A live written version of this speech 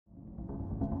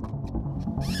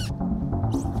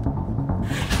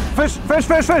fish, fish,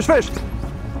 fish, fish, fish.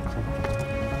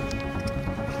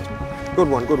 Good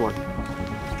one, good one.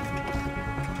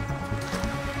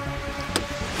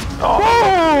 Oh!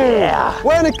 Yeah.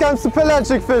 When it comes to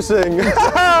pelagic fishing.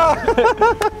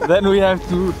 then we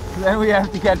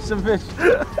have to catch some fish.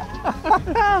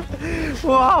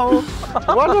 Wow!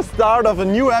 What a start of a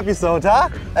new episode, huh?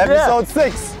 Episode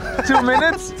 6. 2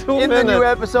 minutes in the new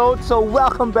episode. So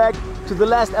welcome back to the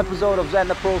last episode of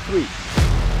ZANDER PRO 3.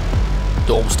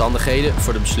 De omstandigheden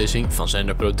voor de beslissing van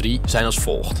ZANDER PRO 3 zijn als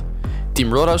volgt.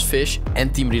 Team Rodhouse Fish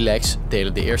en Team Relax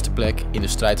delen de eerste plek in de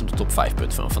strijd om de top 5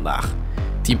 punten van vandaag.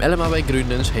 Team LMAW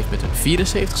Grundens heeft met hun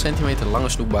 74 cm lange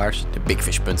snoekbaars de Big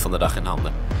Fish punt van de dag in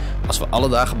handen. Als we alle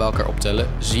dagen bij elkaar optellen,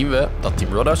 zien we dat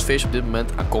Team Rodhouse Fish op dit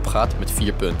moment aan kop gaat met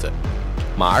 4 punten.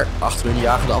 Maar achter hun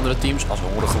jagen de andere teams als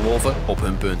hongerige wolven op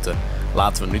hun punten.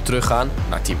 Laten we nu teruggaan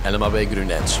naar Team LMAW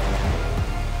Grundens.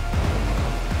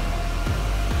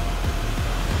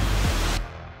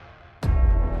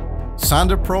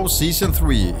 ZANDER PRO Season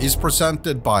 3 is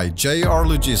presented by JR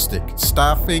Logistics,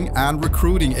 staffing and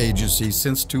recruiting agency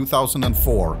since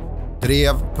 2004.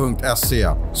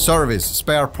 Drev.se, service,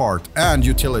 spare part and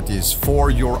utilities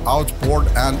for your outboard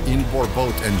and inboard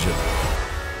boat engine.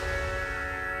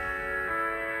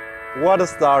 What a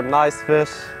start, nice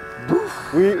fish.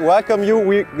 We welcome you,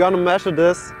 we're gonna measure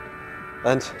this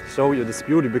and show you this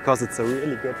beauty because it's a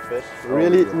really good fish.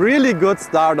 Really good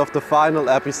start of the final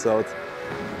episode.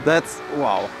 That's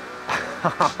wow.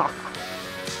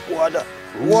 what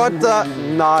a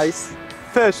nice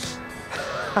fish.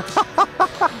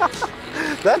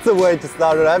 That's a way to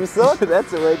start an episode.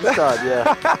 That's a way to start,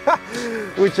 yeah.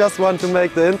 We just want to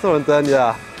make the intro and then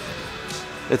yeah.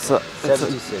 It's a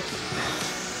 76.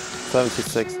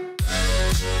 76.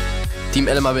 Team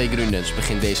LMAW Grundens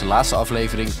begint deze laatste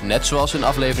aflevering net zoals hun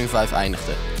aflevering 5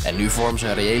 eindigde. En nu vormen ze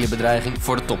een reële bedreiging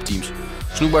voor de topteams.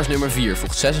 Snoekbaars nummer 4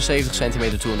 voegt 76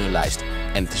 cm toe aan hun lijst.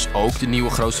 En het is ook de nieuwe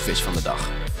grootste vis van de dag.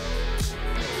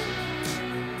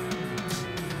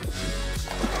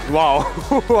 Wow.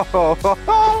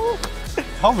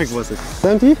 How big was it?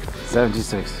 70?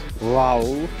 76.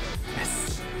 Wow.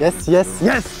 Yes.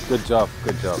 Yes. Good job,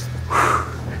 good job.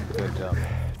 Good job.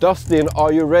 Dustin,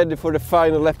 are you ready for the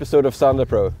final episode of ZANDER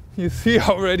PRO? You see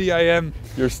how ready I am.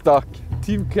 You're stuck.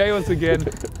 Team chaos again.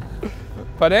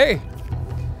 But hey,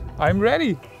 I'm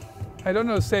ready. I don't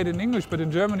know to say it in English, but in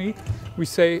Germany we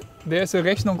say there's a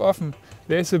Rechnung offen.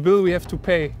 There's a bill we have to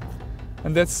pay.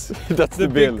 And that's the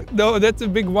bill. No, that's a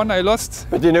big one I lost.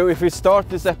 But you know, if we start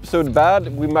this episode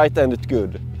bad, we might end it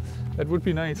good. That would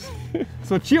be nice.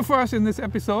 So cheer for us in this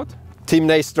episode. Team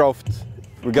Stroft.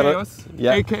 We're gonna, chaos,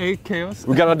 yeah, aka chaos.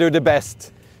 We're gonna do the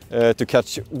best to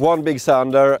catch one big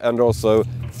sander and also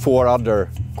 4 other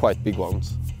quite big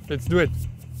ones. Let's do it.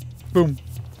 Boom.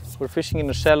 We're fishing in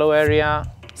a shallow area,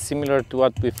 similar to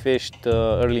what we fished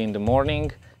early in the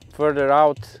morning. Further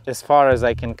out, as far as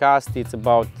I can cast, it's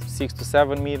about 6 to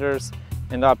 7 meters,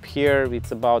 and up here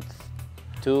it's about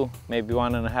 2, maybe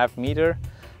 1.5 meters.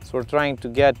 So we're trying to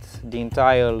get the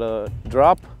entire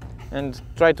drop and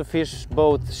try to fish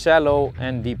both shallow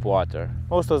and deep water.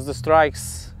 Most of the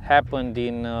strikes happened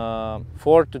in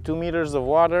 4 to 2 meters of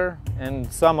water,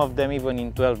 and some of them even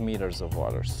in 12 meters of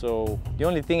water. So the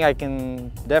only thing I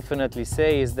can definitely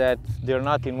say is that they're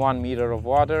not in 1 meter of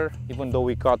water, even though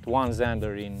we caught 1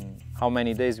 zander in how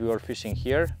many days we were fishing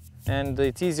here. And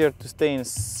it's easier to stay in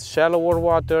shallower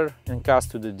water and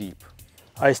cast to the deep.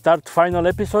 I start final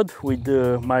episode with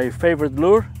my favorite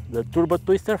lure, the Turbo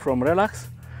Twister from Relax.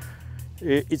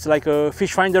 It's like a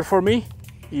fish finder for me.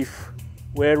 If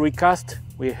where we cast,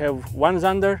 we have 1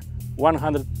 zander,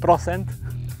 100%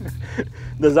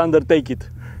 the zander take it.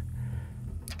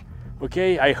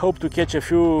 Okay, I hope to catch a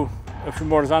few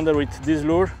more zander with this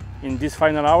lure in this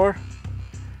final hour,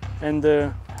 and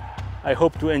I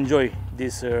hope to enjoy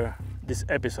this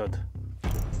episode.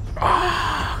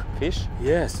 Fish?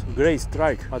 Yes, great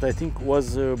strike, but I think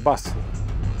was bass.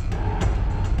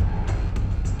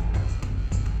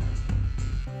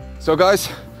 So guys,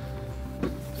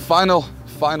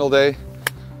 final day.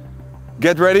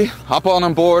 Get ready, hop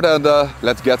on board and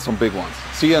let's get some big ones.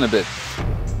 See you in a bit.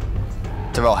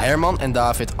 Terwijl Herman en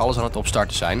David alles aan het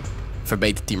opstarten zijn,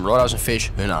 verbetert Team Rodhouse en Fish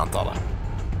hun aantallen.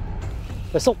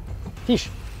 Poisson, fiche.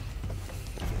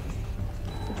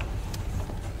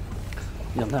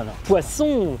 Il y en a là.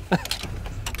 Poisson.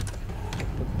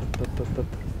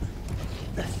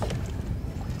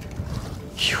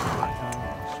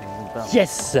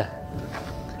 Yes!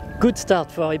 Good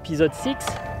start for episode 6.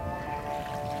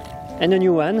 And a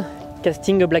new one,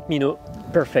 casting a black minnow.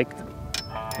 Perfect.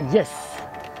 Yes!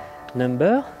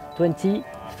 Number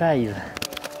 25.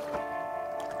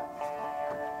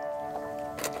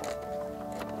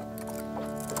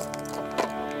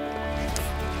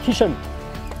 Fish on.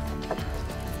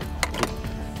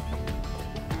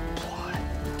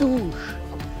 Touche.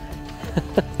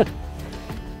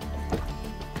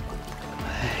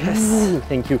 Yes,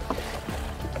 thank you.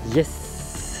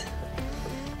 Yes.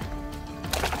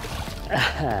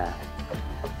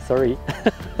 Sorry.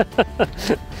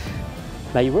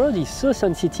 My rod is so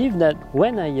sensitive that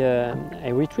when I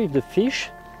retrieve the fish,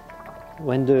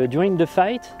 during the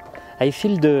fight, I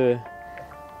feel the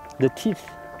teeth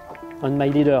on my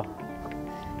leader.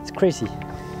 It's crazy.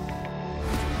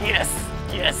 Yes,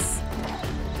 yes.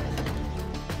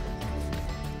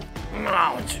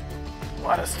 Ouch,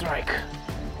 what a strike.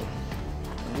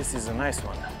 This is a nice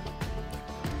one.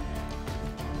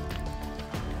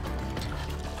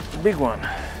 Big one,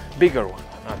 bigger one,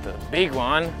 not a big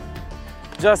one,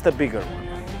 just a bigger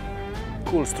one.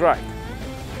 Cool strike.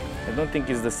 I don't think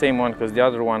it's the same one because the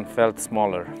other one felt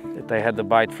smaller that I had the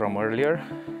bite from earlier.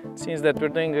 Seems that we're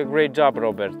doing a great job,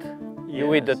 Robert. Yes. You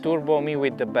with the turbo, me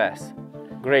with the bass.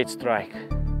 Great strike.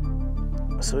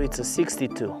 So it's a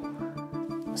 62.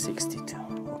 62,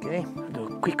 okay. Do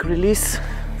a quick release.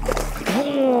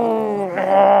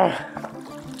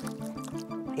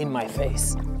 In my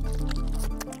face.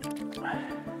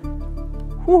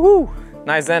 Woohoo!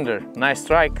 Nice ender, nice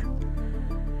strike.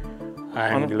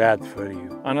 I'm glad for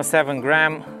you. On a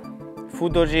 7-gram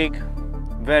Fudo jig,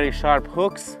 very sharp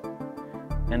hooks,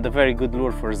 and a very good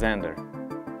lure for Zander.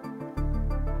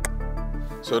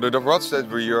 So the rods that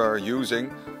we are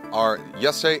using are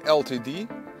Yasse LTD.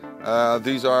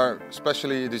 These are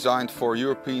specially designed for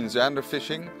European Zander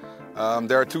fishing.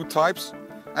 There are two types.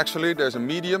 Actually, there's a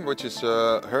medium, which is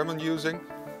Herman using.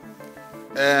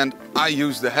 And I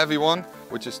use the heavy one,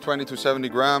 which is 20 to 70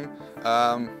 gram.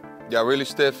 Yeah, really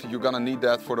stiff. You're gonna need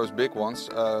that for those big ones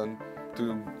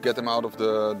to get them out of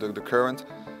the current.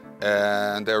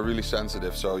 And they're really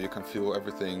sensitive, so you can feel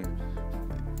everything.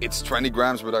 It's 20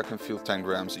 grams, but I can feel 10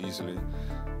 grams easily.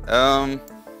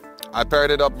 I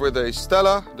paired it up with a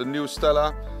Stella, the new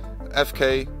Stella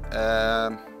FK.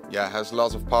 Yeah, has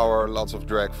lots of power, lots of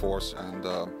drag force, and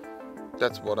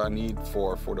that's what I need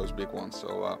for those big ones.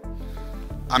 So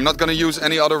I'm not gonna use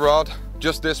any other rod,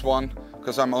 just this one,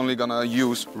 because I'm only gonna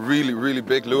use really, really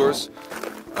big lures.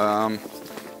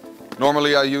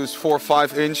 Normally I use 4 or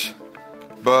 5 inch,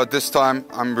 but this time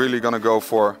I'm really gonna go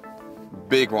for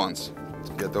big ones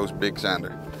to get those big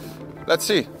Zander. Let's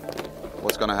see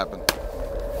what's gonna happen.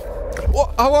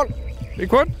 Oh, I want.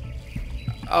 Big one?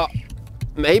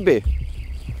 Maybe.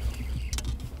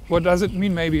 What does it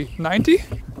mean, maybe? 90?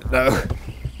 No.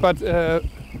 But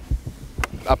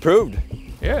approved.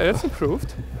 Yeah, that's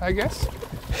approved, I guess.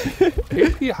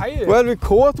 Well, we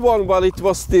caught one while it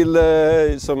was still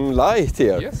some light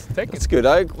here. Yes, take it. That's good.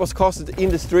 I was casted in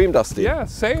the stream, Dustin. Yeah,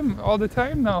 same all the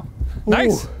time now.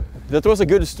 Nice. Ooh, that was a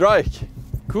good strike.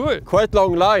 Cool. Quite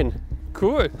long line.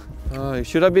 Cool. It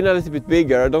should have been a little bit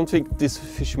bigger. I don't think this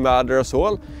fish matters at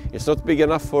all. It's not big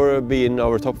enough for being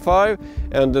our top 5,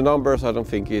 and the numbers, I don't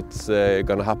think it's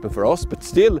gonna happen for us, but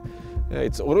still,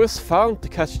 it's always fun to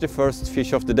catch the first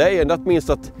fish of the day, and that means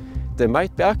that they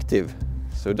might be active.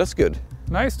 So that's good.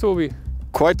 Nice, Toby.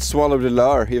 Quite swallowed the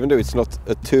lure, even though it's not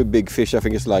a too big fish. I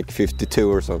think it's like 52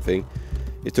 or something.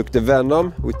 It took the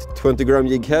venom with 20 gram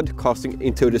jig head casting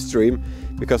into the stream,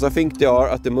 because I think they are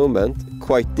at the moment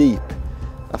quite deep.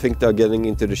 I think they're getting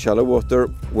into the shallow water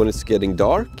when it's getting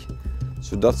dark.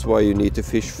 So that's why you need to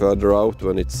fish further out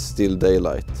when it's still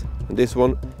daylight. And this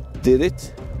one did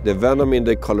it. The venom in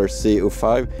the color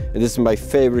CO5, and this is my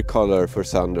favorite color for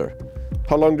Zander.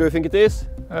 How long do you think it is?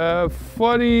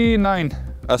 49.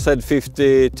 I said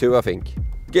 52, I think.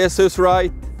 Guess who's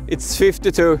right? It's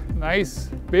 52. Nice,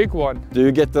 big one. Do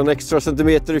you get an extra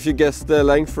centimeter if you guess the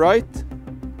length right?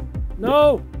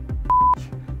 No!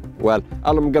 Well,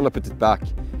 I'm gonna put it back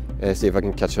and see if I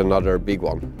can catch another big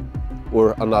one.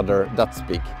 Or another that's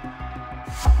big.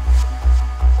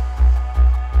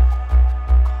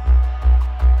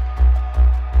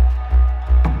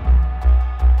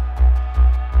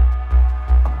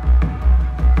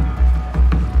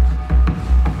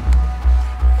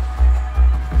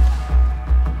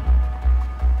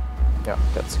 Yeah,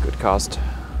 that's a good cast.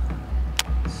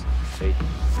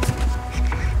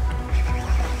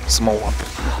 Small one.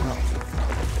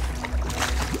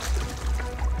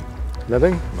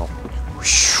 Nothing? No.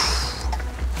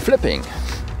 Flipping.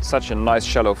 Such a nice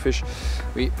shallow fish.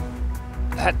 We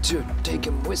had to take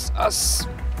him with us.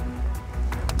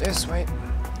 This way.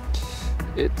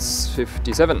 It's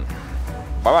 57.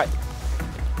 Bye-bye.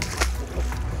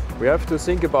 We have to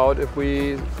think about if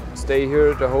we stay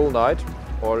here the whole night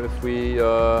or if we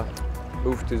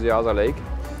move to the other lake,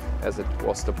 as it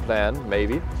was the plan,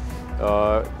 maybe.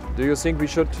 Do you think we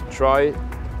should try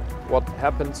what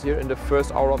happens here in the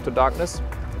first hour of the darkness?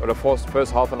 Or the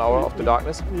first half an hour of the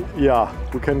darkness? Yeah,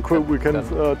 we can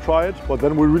try it, but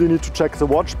then we really need to check the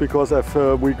watch, because if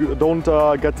we don't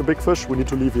get the big fish, we need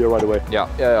to leave here right away. Yeah,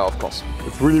 of course.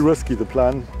 It's really risky, the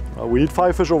plan. We need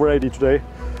 5 fish over 80 today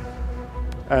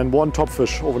and 1 top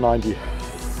fish over 90.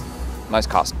 Nice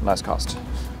cast, nice cast.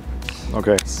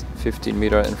 Okay. It's 15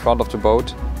 meter in front of the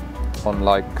boat on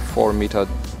like 4 meter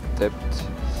depth.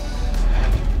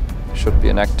 Should be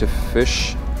an active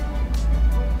fish.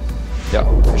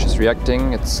 Yeah, fish is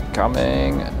reacting, it's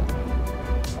coming.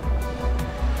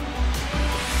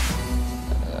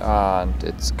 And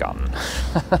it's gone.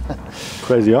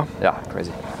 Crazy, huh? Yeah,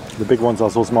 crazy. The big ones are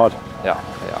so smart. Ja.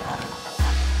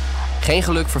 Geen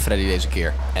geluk voor Freddy deze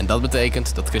keer. En dat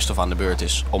betekent dat Christoph aan de beurt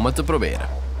is om het te proberen.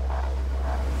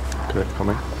 Okay,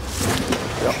 coming.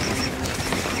 Yeah.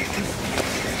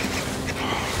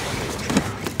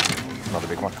 Not a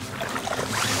big one.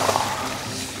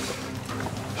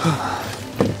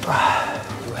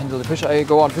 You handle the fish, I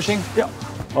go on fishing? Yeah.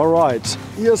 All right,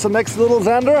 here's the next little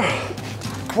zander.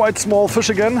 Quite small fish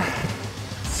again.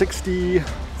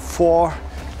 64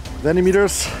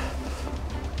 centimeters.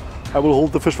 I will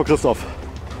hold the fish for Christoph.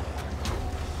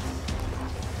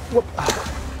 Whoop.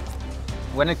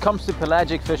 When it comes to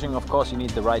pelagic fishing, of course, you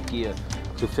need the right gear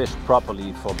to fish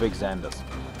properly for big zanders.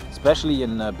 Especially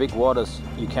in big waters,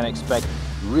 you can expect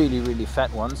really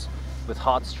fat ones with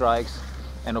hard strikes.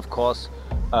 And of course,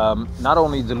 not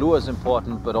only the lure is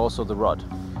important, but also the rod.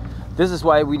 This is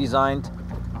why we designed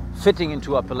fitting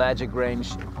into our pelagic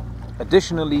range,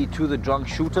 additionally to the drunk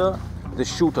shooter, the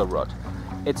shooter rod.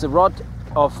 It's a rod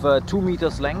of 2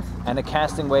 meters length and a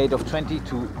casting weight of 20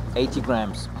 to 80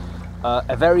 grams.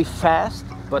 A very fast,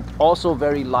 but also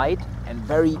very light and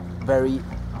very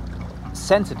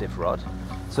sensitive rod,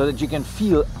 so that you can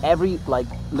feel every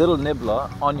little nibbler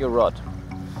on your rod.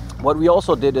 What we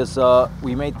also did is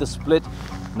we made the split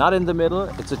not in the middle.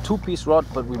 It's a 2-piece rod,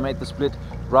 but we made the split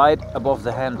right above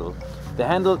the handle. The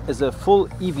handle is a full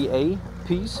EVA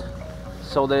piece,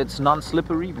 so that it's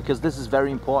non-slippery, because this is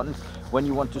very important when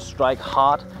you want to strike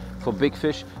hard for big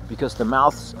fish, because the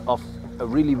mouths of a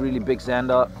really big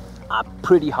zander are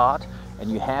pretty hard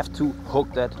and you have to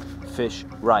hook that fish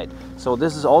right. So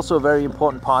this is also a very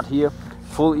important part here,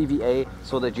 full EVA,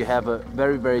 so that you have a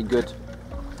very good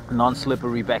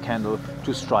non-slippery back handle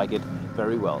to strike it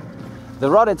very well. The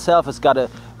rod itself has got a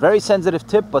very sensitive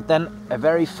tip, but then a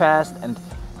very fast and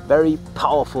very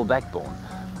powerful backbone.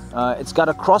 It's got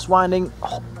a cross winding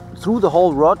through the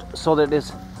whole rod, so that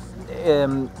it's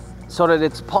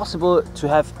possible to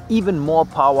have even more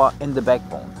power in the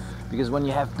backbone. Because when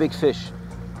you have big fish,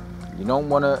 you don't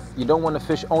want to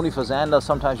fish only for zander.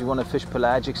 Sometimes you want to fish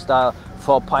pelagic style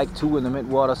for a pike too in the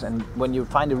midwaters. And when you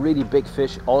find a really big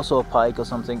fish, also a pike or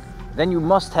something, then you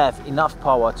must have enough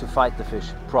power to fight the fish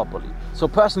properly. So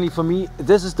personally for me,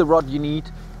 this is the rod you need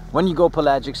when you go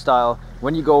pelagic style,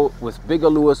 when you go with bigger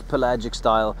lures pelagic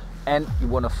style, and you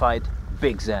want to fight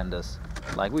big zanders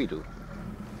like we do.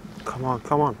 Come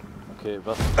on. Okay,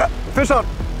 but fish on!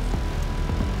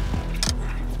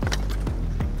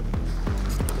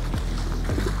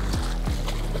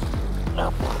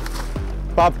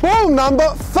 Baboon number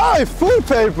 5, full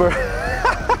paper!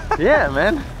 Yeah,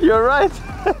 man, you're right.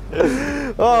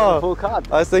 Oh, full card.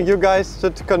 I think you guys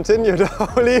should continue the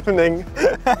whole evening.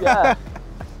 Yeah,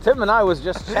 Tim and I was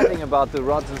just chatting about the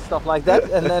rods and stuff like that,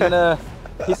 and then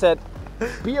he said,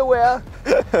 be aware.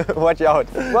 Watch out.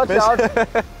 Watch out.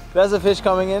 There's a fish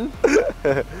coming in,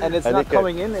 and it's not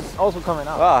coming in, it's also coming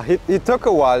out. Ah, he took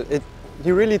a while.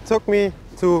 He really took me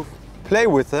to play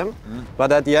with him,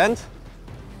 but at the end,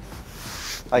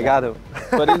 I got him.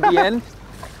 But in the end,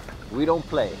 we don't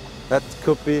play. That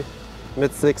could be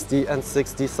mid 60 and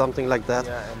 60, something like that.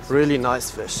 Yeah, really nice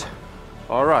fish.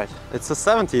 All right, it's a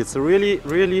 70. It's a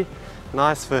really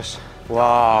nice fish.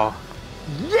 Wow.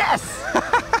 Yes!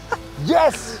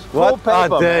 Yes! What Full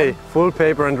paper, a day. Man. Full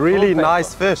paper and really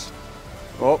nice fish.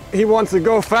 Oh, he wants to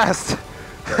go fast.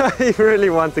 He really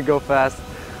wants to go fast.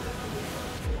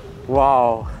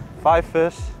 Wow, 5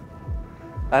 fish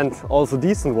and also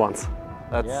decent ones.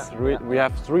 That's we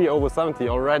have 3 over 70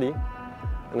 already,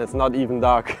 and it's not even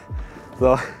dark.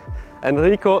 So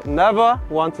Enrico never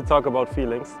wants to talk about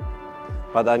feelings,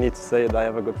 but I need to say it, I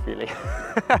have a good feeling.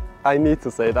 I need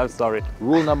to say it, I'm sorry.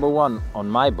 Rule number 1 on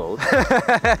my boat,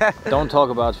 don't talk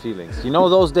about feelings. You know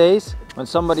those days when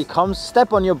somebody comes,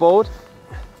 step on your boat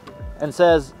and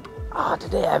says,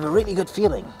 today I have a really good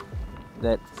feeling.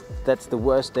 That's the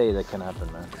worst day that can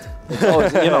happen, man. It's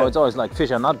always, it's always like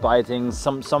fish are not biting,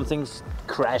 some things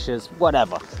crashes,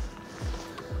 whatever.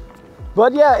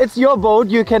 But yeah, it's your boat.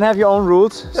 You can have your own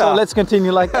rules. So let's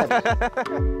continue like that.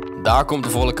 Daar komt de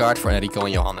volle kaart voor Enrico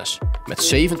en Johannes. Met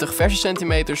 70 verse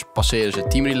centimeters passeren ze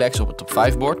Team Relax op het top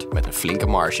 5 bord met een flinke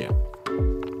marge.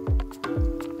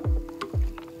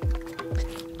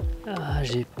 Ah,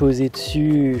 j'ai posé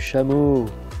dessus, chameau.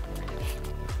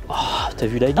 Oh, t'as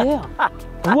vu la guerre?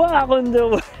 Wow,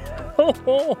 under.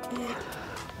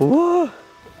 Whoa.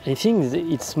 I think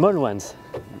it's small ones.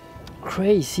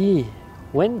 Crazy.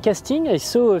 When casting, I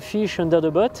saw a fish under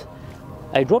the boat.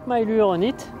 I dropped my lure on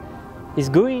it. He's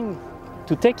going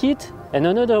to take it, and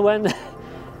another one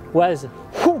was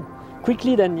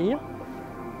quickly down here.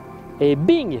 A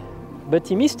bing, but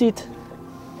he missed it.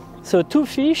 So 2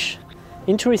 fish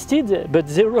interested, but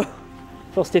 0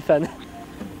 for Stéphane.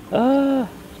 Ah,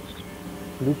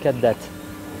 look at that.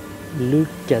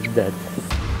 Look at that.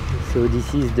 So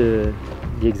this is the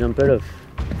example of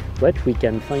what we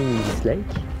can find in this lake.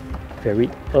 Very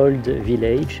old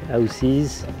village,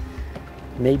 houses,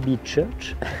 maybe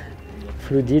church,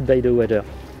 flooded by the water.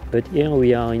 But here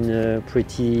we are in a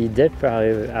pretty deep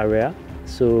area,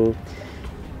 so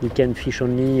we can fish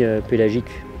only pelagic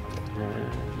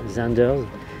zanders,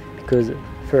 because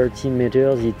 30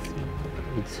 meters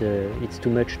it's too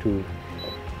much to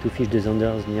fish the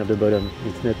zanders near the bottom.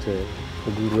 It's not a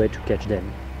good way to catch them.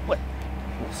 Ouais,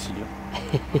 merci.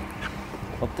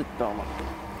 On va peut-être pas remarquer.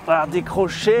 Ah,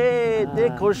 décroché,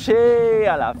 décroché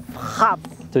à la frappe.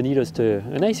 Tony lost a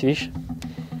nice fish.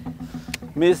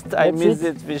 I missed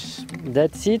it fish.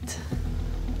 That's it.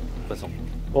 Poisson.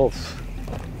 Oh,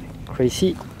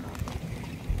 crazy.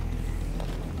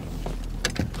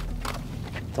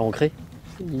 T'as ancré?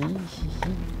 Yes.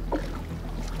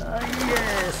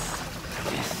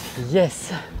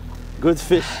 Yes. Good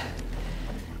fish.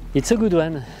 It's a good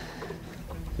one.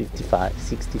 55,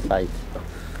 65.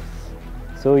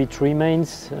 So it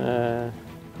remains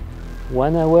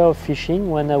 1 hour of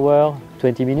fishing, 1 hour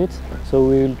 20 minutes. So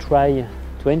we will try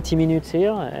 20 minutes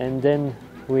here, and then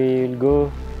we'll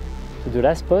go to the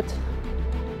last spot.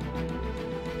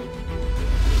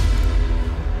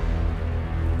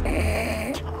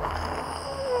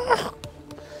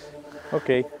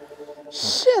 Okay.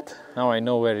 Shit! Now I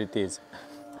know where it is.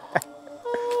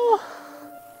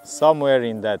 Somewhere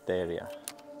in that area.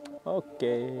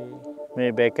 Okay.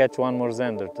 Maybe I catch one more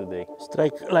zander today.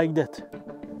 Strike like that.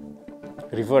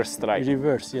 Reverse strike.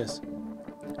 Reverse, yes.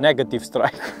 Negative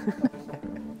strike.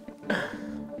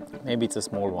 Maybe it's a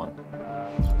small one.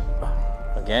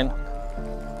 Again.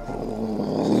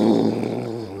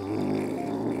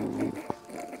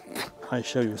 I'll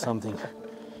show you something.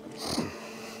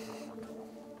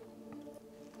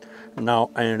 Now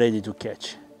I'm ready to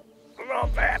catch.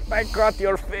 Robert, I caught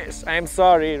your fish. I'm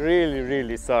sorry, really,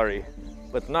 really sorry.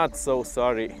 But not so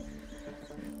sorry.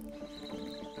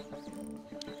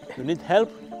 You need help?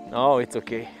 No, it's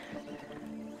okay.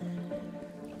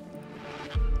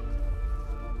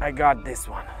 I got this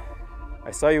one.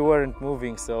 I saw you weren't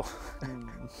moving, so...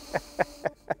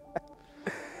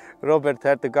 Robert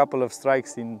had a couple of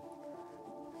strikes in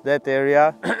that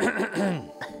area.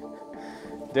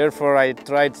 Therefore, I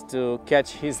tried to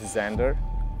catch his zander.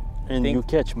 And you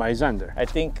catch my zander. I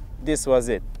think this was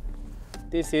it.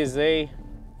 This is a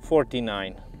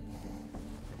 49.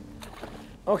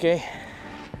 Okay.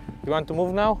 You want to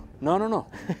move now? No, no, no.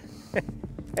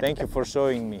 Thank you for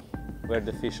showing me where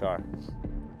the fish are.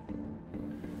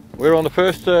 We're on the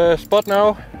first spot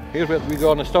now. Here's where we're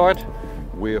gonna start.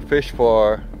 We fish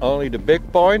for only the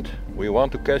big point. We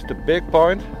want to catch the big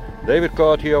point. David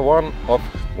caught here one of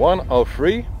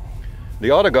 103.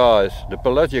 The other guys, the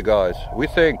pelagic guys, we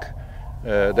think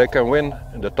they can win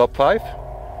in the top 5.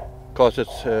 Because it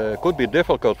could be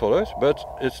difficult for us, but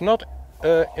it's not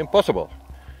impossible.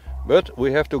 But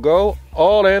we have to go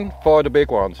all in for the big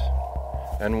ones.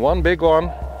 And one big one,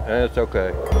 and it's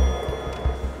okay.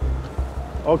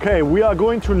 Okay, we are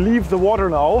going to leave the water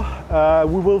now.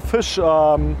 We will fish 2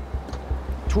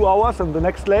 hours in the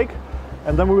next lake,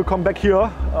 and then we will come back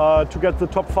here to get the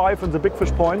top 5 and the big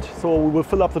fish point. So we will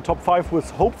fill up the top 5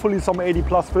 with hopefully some 80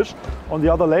 plus fish on the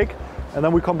other lake, and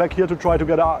then we come back here to try to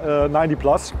get 90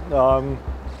 plus.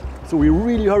 So we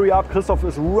really hurry up. Christoph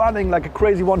is running like a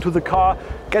crazy one to the car,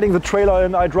 getting the trailer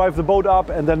in. I drive the boat up,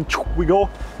 and then we go.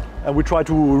 And we try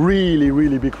to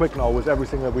really be quick now with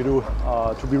everything that we do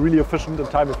to be really efficient and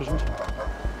time efficient.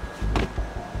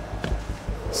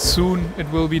 Soon it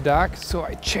will be dark, so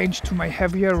I changed to my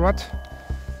heavier rod,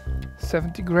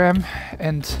 70 gram,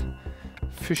 and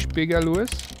fish bigger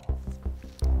lures,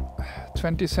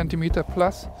 20 centimeter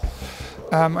plus.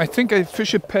 I think I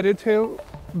fish a peditail,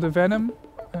 the venom,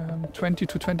 20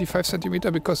 to 25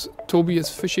 centimeter because Toby is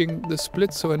fishing the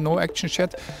split, so a no action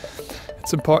shed.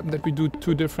 It's important that we do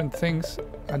two different things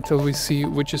until we see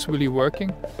which is really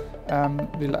working.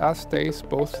 The last days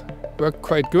both worked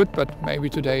quite good, but maybe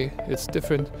today it's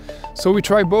different. So we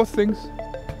try both things.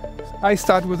 I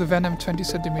start with a Venom 20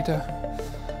 centimeter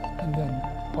and then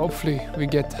hopefully we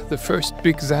get the first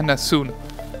big zander soon.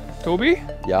 Toby?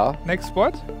 Yeah. Next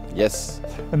spot? Yes.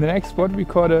 And the next spot we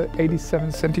caught a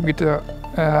 87 centimeter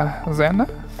zander.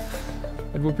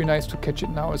 It would be nice to catch it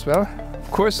now as well.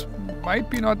 Of course, might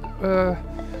be not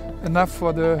enough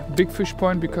for the big fish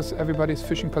point because everybody's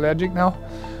fishing pelagic now.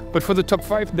 But for the top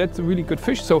 5, that's a really good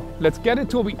fish. So let's get it,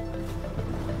 Toby.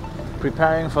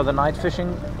 Preparing for the night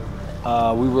fishing,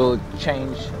 we will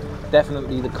change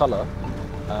definitely the color.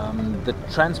 The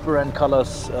transparent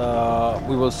colors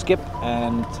we will skip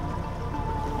and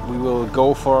we will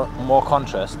go for more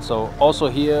contrast. So also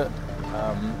here,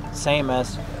 same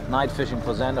as night fishing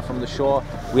for zander from the shore,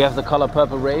 we have the color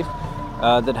Purple Rave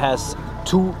that has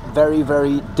two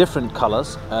very different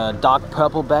colors, dark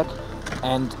purple back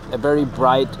and a very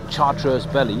bright chartreuse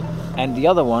belly. And the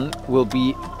other one will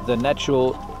be the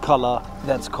natural color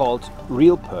that's called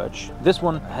real perch. This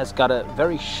one has got a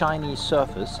very shiny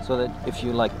surface so that if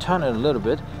you like turn it a little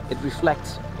bit, it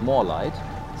reflects more light.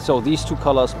 So these two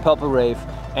colors, Purple Rave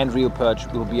and real perch,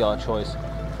 will be our choice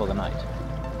for the night.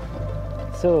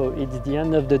 So it's the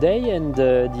end of the day and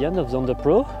the end of ZANDER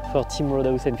PRO for Team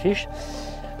Rodhouse and Fiiish.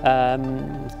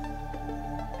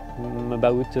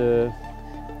 About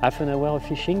half an hour of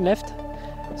fishing left.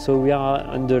 So we are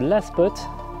on the last spot.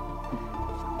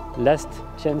 Last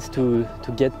chance to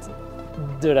get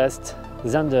the last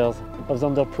zanders of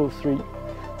ZANDER PRO 3.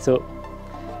 So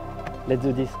let's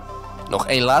do this. Nog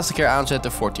één laatste keer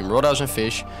aanzetten voor Team Rodhouse en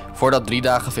Fiiish voordat 3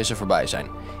 dagen vissen voorbij zijn.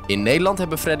 In Nederland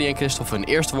hebben Freddy en Christoph hun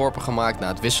eerste worpen gemaakt na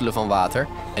het wisselen van water.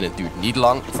 En het duurt niet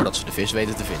lang voordat ze de vis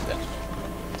weten te vinden.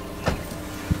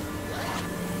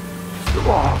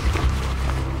 Oh.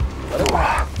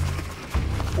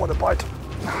 What a bite.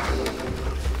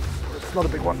 It's not a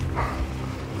big one.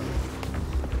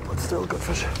 But still a good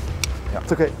fish. Yeah.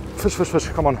 It's okay.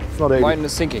 Fish. Come on. It's not 80. Mine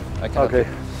is sinking. I can't. Okay.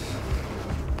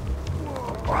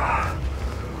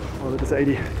 Well, it is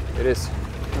 80. It is.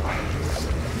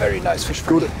 Very nice fish.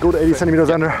 Good 80 centimeters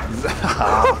under.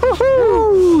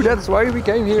 That's why we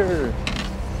came here.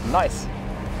 Nice.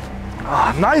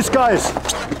 Nice, guys.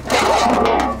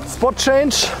 Spot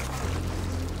change.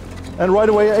 And right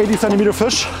away 80 centimeter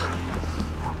fish.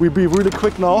 We'll be really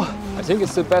quick now. I think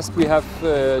it's the best we have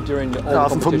during the whole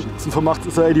competition.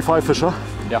 It's an 85 fish, huh?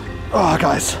 Yeah. Oh,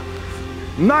 guys.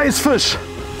 Nice fish.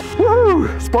 Woohoo!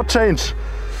 Spot change.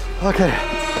 Okay.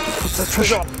 What's that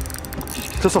fish?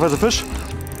 Christoph has a fish.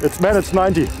 It's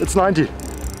 90. It's 90.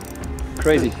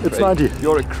 Crazy. It's 90.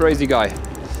 You're a crazy guy.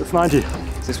 It's 90.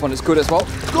 This one is good as well.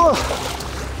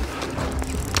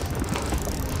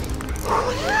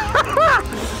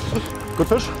 Good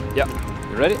fish? Yeah.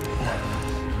 You ready?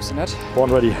 Who's the net?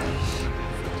 Born ready.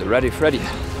 The ready Freddy.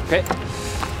 Okay.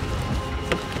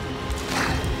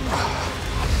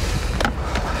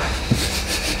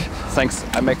 Thanks.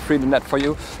 I make free the net for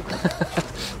you.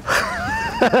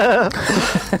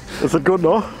 Is it good,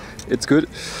 no? It's good.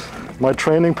 My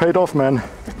training paid off, man.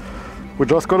 We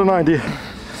just got a 90.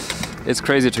 It's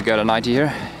crazy to get a 90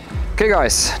 here. Okay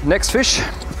guys, next fish.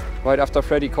 Right after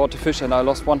Freddy caught the fish and I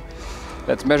lost one.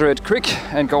 Let's measure it quick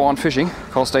and go on fishing,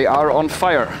 because they are on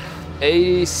fire.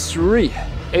 83.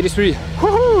 83.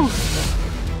 Woohoo!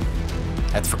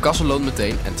 Het verkassen loont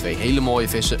meteen en 2 hele mooie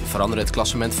vissen veranderen het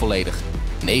klassement volledig.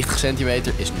 90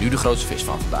 centimeter is nu de grootste vis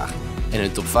van vandaag. En in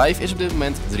de top 5 is op dit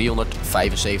moment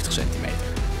 375 centimeter.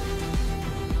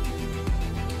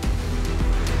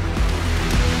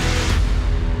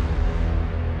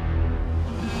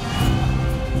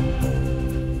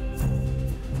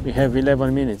 We have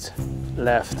 11 minutes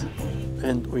left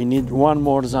and we need one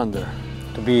more zander.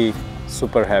 To be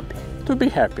super happy. To be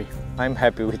happy. I'm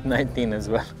happy with 19 as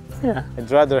well. Yeah.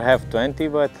 I'd rather have 20,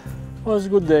 but... It was a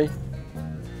good day.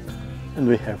 And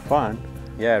we have fun.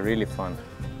 Yeah, really fun.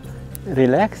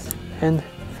 Relax and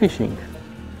fishing.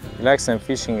 Relax and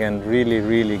fishing and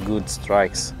really good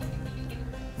strikes.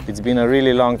 It's been a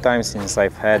really long time since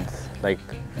I've had like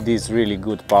these really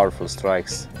good powerful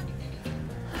strikes.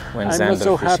 When I'm zander not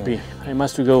so fishing. happy. I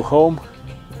must go home.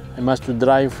 I must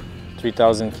drive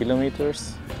 3,000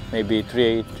 kilometers, maybe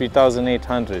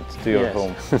 3,800 to your Yes.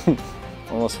 home.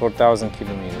 Almost 4,000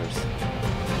 kilometers.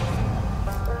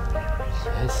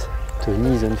 Yes,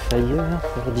 Tony is on fire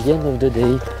for the end of the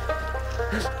day.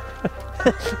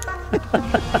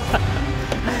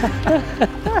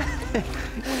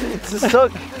 It's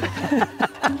stuck.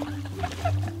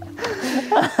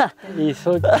 He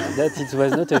thought that it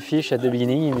was not a fish at the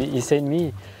beginning. He said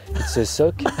me, it's a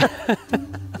sock.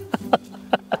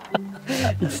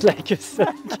 It's like a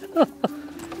sock.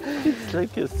 It's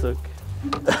like a sock.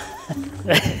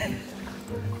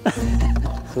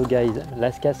 So guys,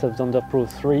 last cast of ZANDER Pro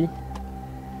 3.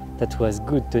 That was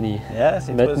good, Tony. Yes,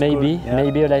 it but was maybe, good. Yeah.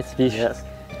 maybe a last fish. Yes,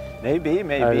 maybe.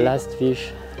 A last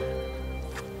fish.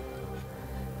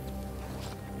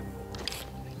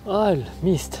 Oh,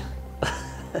 missed.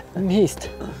 Missed.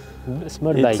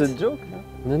 Small bite. It's a joke.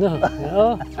 No, no.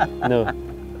 Oh, no.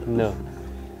 No.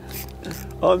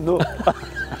 Oh no.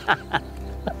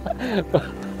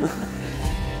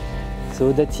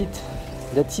 So that's it.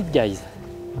 That's it, guys.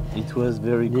 It was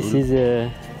very good.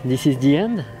 This is the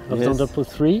end of Yes. ZANDER Pro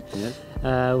 3. Yes.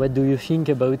 What do you think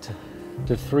about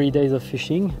the 3 days of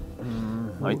fishing?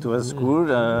 It was good.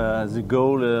 The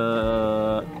goal,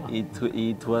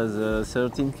 it was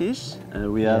 13 fish.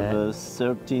 We have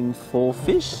 34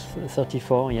 fish.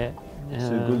 34, yeah. It's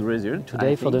a good result.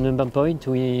 Today, for the number point,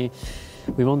 we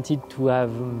wanted to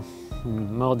have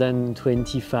more than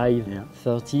 25,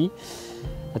 30.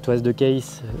 That was the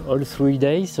case all 3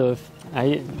 days. So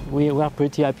we were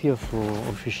pretty happy of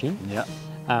fishing. Yeah.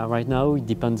 Right now, it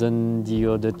depends on the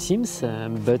other teams,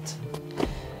 but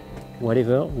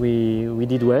whatever, we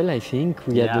did well, I think.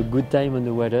 We had a good time on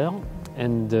the water,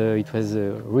 and it was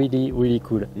really, really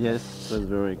cool. Yes, it was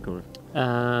very cool.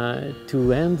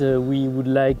 To end, we would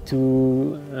like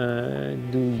to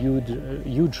do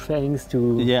huge thanks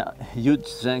to... Yeah, huge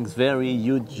thanks, very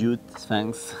huge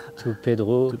thanks. To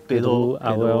Pedro,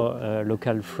 our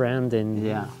local friend,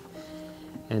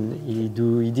 and he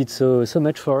did so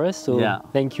much for us. So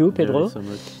thank you, Pedro. So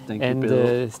much. Thank and you,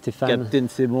 Pedro. Stéphane. Captain,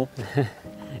 c'est bon.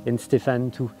 And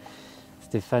Stéphane too.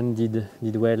 Stéphane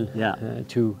did well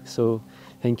too. So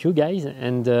thank you, guys,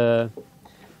 and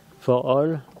for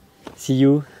all, see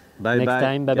you next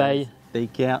time. Bye bye.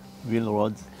 Take care, Will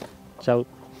Rods. Ciao.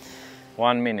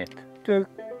 1 minute. Tuk,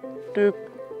 tuk,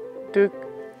 tuk,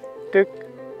 tuk,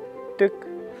 tuk.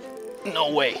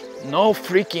 No way. No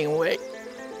freaking way.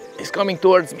 He's coming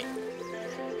towards me.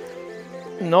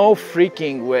 No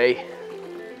freaking way.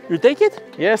 You take it?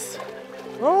 Yes,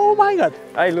 Oh my god.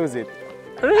 I lose it.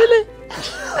 Really?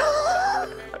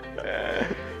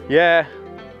 Yeah,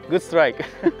 good strike.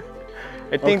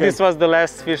 I think this was the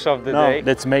last fish of the day.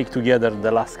 Let's make together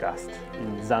the last cast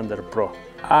in ZANDER Pro.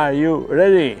 Are you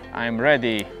ready? I'm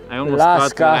ready. I almost Last caught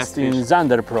the cast in fish.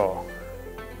 ZANDER Pro.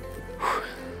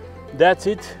 That's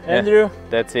it, Andrew.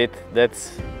 That's it.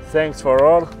 Thanks for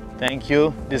all. Thank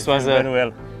you. This was very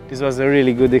well. This was a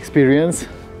really good experience.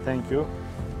 Thank you.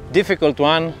 Difficult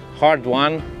one, hard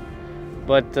one,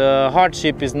 but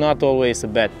hardship is not always a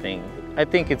bad thing. I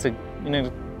think it's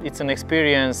an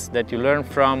experience that you learn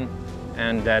from,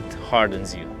 and that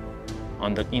hardens you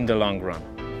in the long run.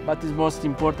 But it's most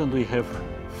important we have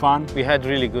fun. We had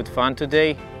really good fun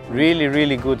today. Really,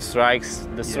 really good strikes.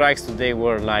 The strikes today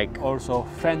were like also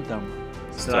phantom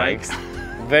strikes.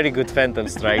 Very good phantom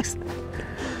strikes.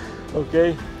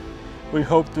 Okay, we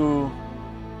hope to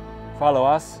follow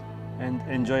us and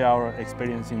enjoy our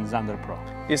experience in ZANDER Pro.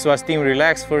 This was Team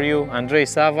Relax for you, Andrei,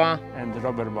 Savva, and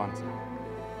Robert Boanta.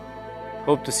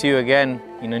 Hope to see you again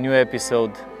in a new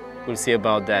episode. We'll see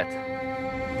about that.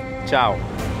 Ciao.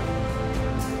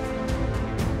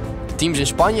 De teams in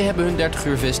Spanje hebben hun 30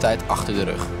 uur vistijd achter de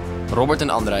rug. Robert en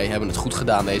Andrei hebben het goed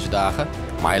gedaan deze dagen,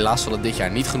 maar helaas zal het dit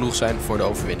jaar niet genoeg zijn voor de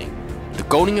overwinning. De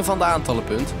koningen van de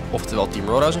aantallenpunt, oftewel Team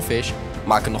Rodhouse en Fiiish,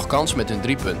 maken nog kans met hun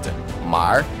 3 punten.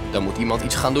 Maar dan moet iemand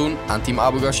iets gaan doen aan Team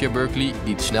Garcia Berkley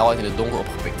die de snelheid in het donker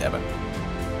opgepikt hebben.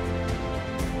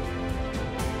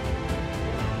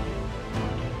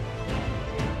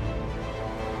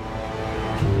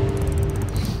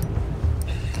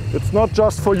 It's not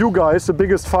just for you guys the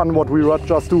biggest fun what we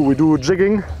just do. We do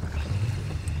jigging.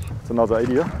 It's another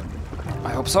idea.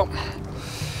 I hope so.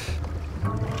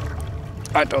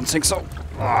 I don't think so.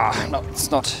 No, it's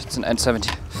not. It's an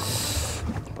N70.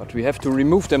 But we have to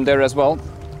remove them there as well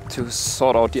to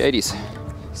sort out the 80s.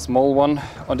 Small one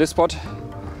on this spot,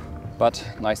 but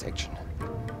nice action.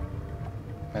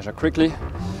 Measure quickly,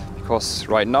 because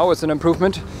right now it's an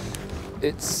improvement.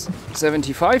 It's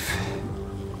 75.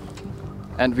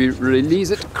 And we release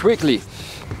it quickly.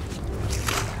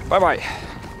 Bye-bye.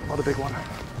 Not a big one.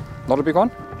 Not a big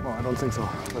one? No, I don't think so.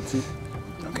 Let's see.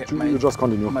 Okay, You just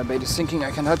continue. my bait is sinking,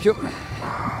 I can help you.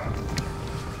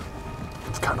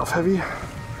 It's kind of heavy. There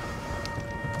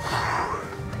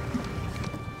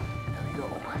we go.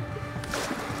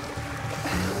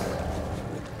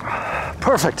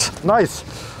 Perfect. Nice.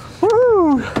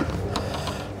 Woo!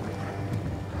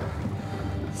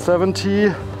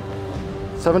 70,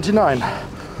 79.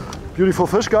 Beautiful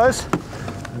fish, guys.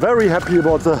 Very happy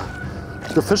about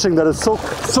the fishing that is so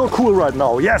cool right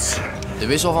now. Yes! De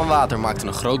wissel van water maakte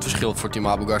een groot verschil voor team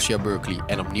Abu Garcia Berkley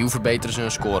en opnieuw verbeteren ze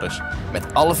hun scores.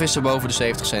 Met alle vissen boven de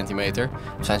 70 centimeter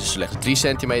zijn ze slechts 3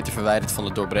 centimeter verwijderd van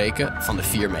het doorbreken van de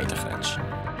 4 meter grens.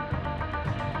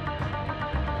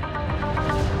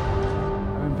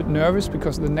 I'm a bit nervous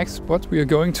because the next spot we are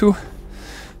going to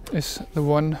is the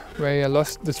one where I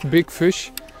lost this big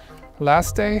fish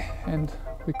last day, and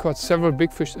we caught several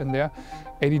big fish in there.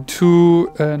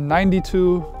 82,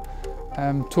 92.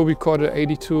 Toby caught an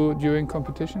 82 during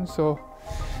competition. So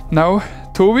now,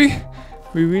 Toby,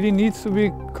 we really need to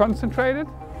be concentrated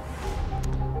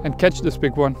and catch this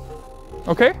big one.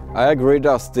 Okay? I agree,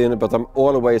 Dustin, but I'm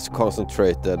always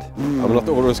concentrated. I'm not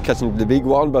always catching the big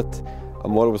one, but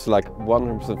I'm always like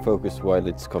 100% focused while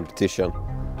it's competition.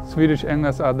 Swedish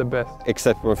anglers are the best.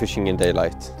 Except when fishing in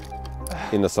daylight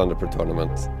in a ZANDER PRO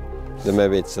tournament. Then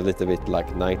maybe it's a little bit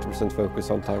like 90% focus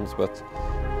sometimes, but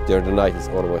during the night it's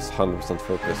always 100%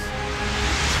 focus.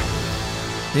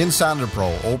 In ZANDER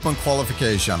PRO Open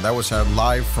qualification that was held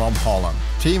live from Holland,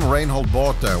 Team Reinhold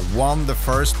Boanta won the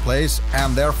first place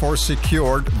and therefore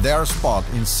secured their spot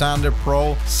in ZANDER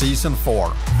PRO Season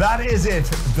 4. That is it.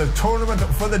 The tournament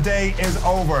for the day is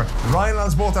over.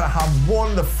 Reinhold Boanta have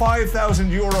won the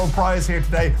 €5,000 prize here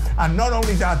today, and not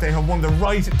only that, they have won the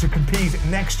right to compete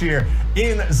next year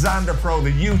in ZANDER PRO,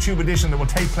 the YouTube edition that will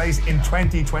take place in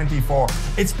 2024.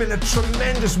 It's been a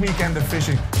tremendous weekend of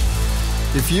fishing.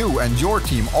 If you and your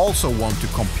team also want to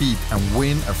compete and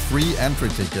win a free entry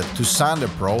ticket to ZANDER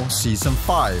PRO Season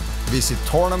 5, visit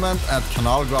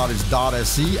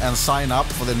tournament@kanalgradis.se and sign up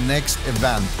for the next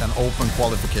event and open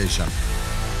qualification.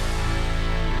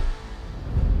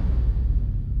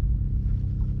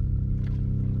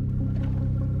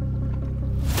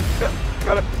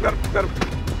 Got it.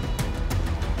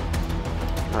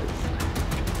 Nice.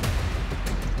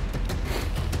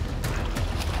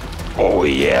 Oh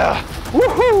yeah!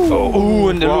 Woohoo! Oh,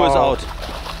 and the lure is out.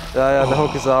 Yeah, the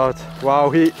hook is out. Wow,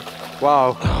 he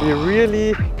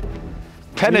really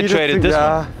penetrated this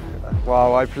one.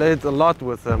 Wow, I played a lot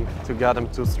with him to get him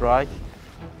to strike.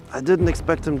 I didn't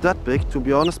expect him that big, to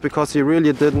be honest, because he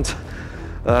really didn't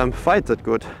fight that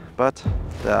good. But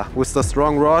yeah, with the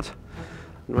strong rod,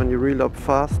 when you reel up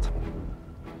fast,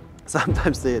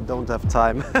 sometimes they don't have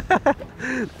time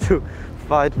to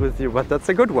fight with you. But that's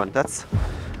a good one. That's,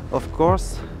 of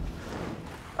course,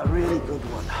 a really good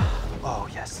one. Oh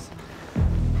yes.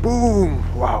 Boom!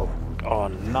 Wow. Oh,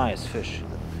 nice fish.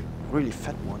 Really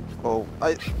fat one. Oh,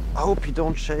 I hope he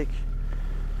don't shake.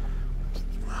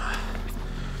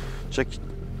 Check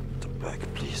the back,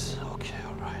 please. Okay,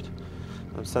 all right.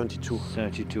 I'm 72.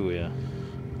 72, yeah.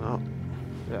 Oh,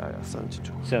 yeah,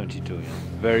 72. 72, yeah.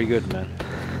 Very good, man.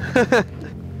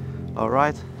 All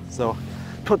right. So,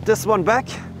 put this one back.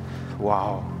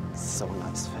 Wow, so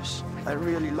nice fish. I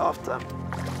really love them.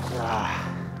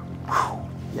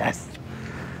 Yes.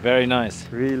 Very nice.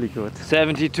 Really good.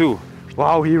 72.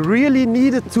 Wow, he really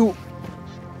needed to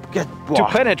get to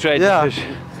penetrate the fish.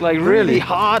 It's like really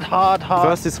hard.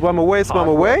 First he swam away.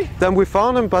 Then we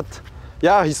found him, but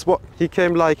yeah, he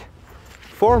came like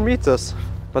 4 meters.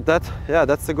 But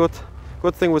that's a good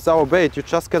thing with our bait. You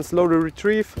just can slowly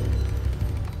retrieve.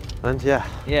 And yeah.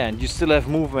 Yeah, and you still have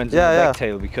movement in the back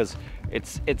tail, because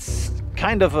it's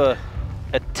kind of a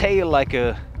tail like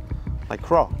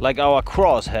craw. Like our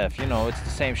craws have, you know, it's the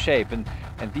same shape, and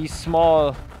these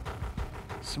small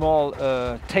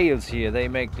tails here, they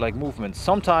make like movements.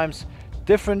 Sometimes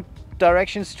different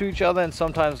directions to each other, and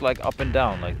sometimes like up and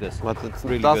down like this. But it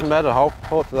really doesn't matter how.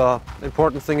 The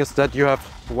important thing is that you have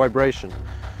vibration.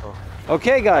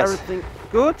 Okay, guys. Everything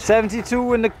good?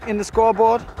 72 in the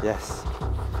scoreboard. Yes.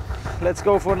 Let's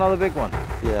go for another big one.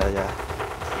 Yeah.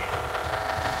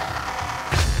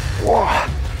 Wow.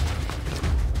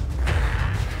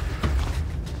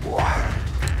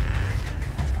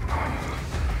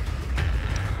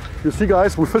 You see,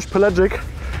 guys, we fish pelagic,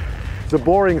 the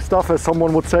boring stuff, as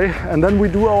someone would say, and then we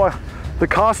do the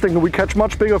casting and we catch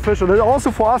much bigger fish, and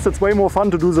also for us it's way more fun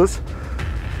to do this.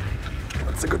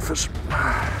 That's a good fish.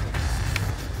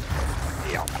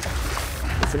 Yeah.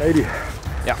 It's an 80.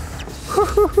 Yeah.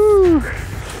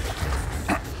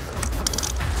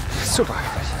 Super.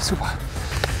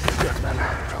 Good, man.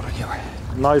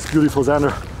 Nice, beautiful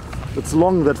zander. It's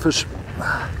long, that fish.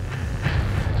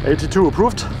 82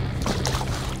 approved.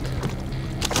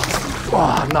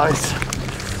 Oh, nice.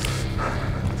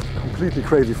 Completely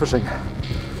crazy fishing.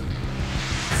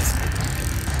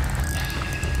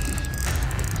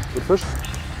 Good fish?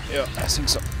 Yeah, I think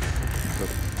so. Good.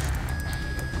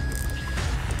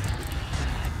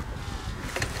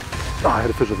 Oh, I had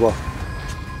a fish as well.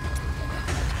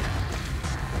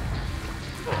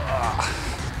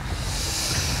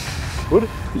 Good?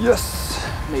 Yes,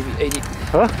 maybe 80.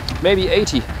 Huh? Maybe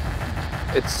 80.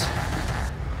 It's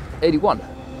 81.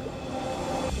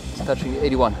 It's touching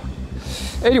 81.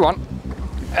 81.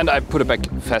 And I put it back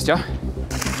fast, yeah?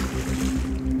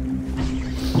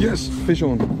 Yes, fish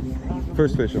on.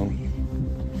 First fish on.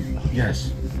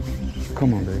 Yes.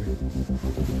 Come on, baby.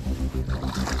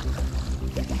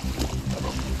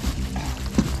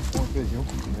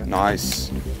 Nice.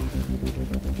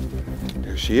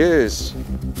 There she is.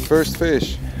 First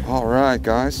fish. All right,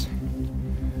 guys.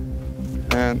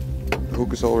 And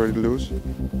hook is already loose.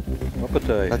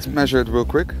 Let's measure it real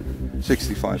quick.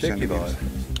 65 centimeters.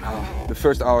 The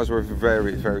first hours were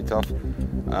very, very tough.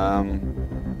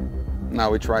 Now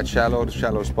we tried the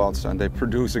shallow spots, and they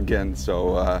produce again.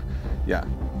 So yeah,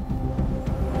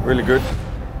 really good.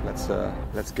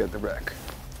 Let's get the wreck.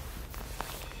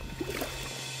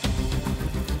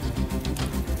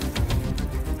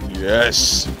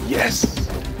 Yes, yes.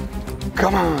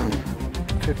 Come on.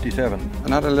 57.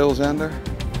 Another little zander.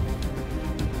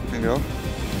 There you go.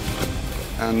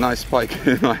 And nice spike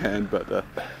in my hand, but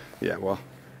yeah, well,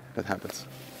 that happens.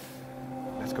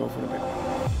 Let's go for the big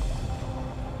one.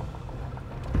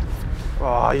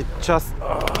 Oh, he just,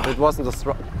 it wasn't a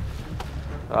strike.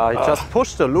 He just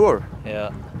pushed the lure.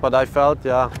 Yeah. But I felt,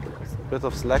 yeah, a bit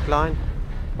of slack line,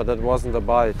 but that wasn't a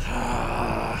bite.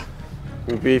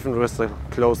 Maybe even with a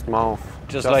closed mouth.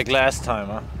 Just like last time,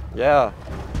 huh? Yeah.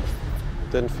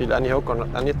 Didn't feel any hook or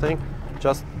anything.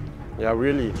 Just, yeah,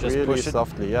 really push it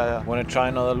softly. Yeah, yeah. Want to try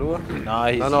another lure? Nah,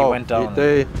 he No, went down.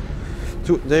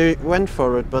 They went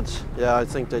for it, but yeah, I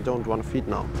think they don't want to feed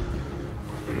now.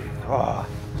 Oh,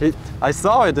 I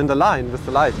saw it in the line with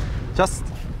the light. Just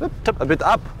a bit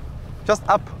up. Just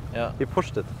up. Yeah. He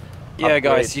pushed it. Yeah, Up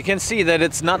guys, great. you can see that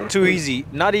it's not too easy.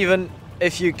 Not even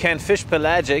if you can fish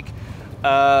pelagic,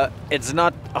 it's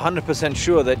not 100%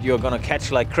 sure that you're gonna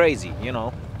catch like crazy, you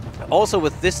know. Also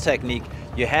with this technique,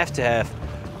 you have to have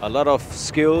a lot of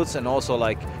skills and also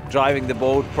like driving the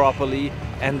boat properly.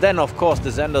 And then of course the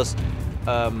zanders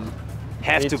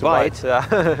have to bite.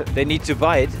 Yeah. They need to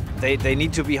bite. They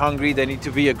need to be hungry. They need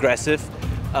to be aggressive.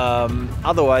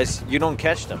 Otherwise, you don't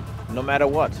catch them, no matter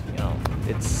what. You know,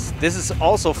 this is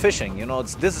also fishing. You know,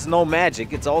 this is no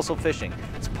magic. It's also fishing.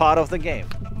 It's part of the game.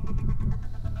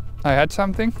 I had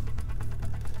something.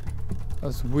 That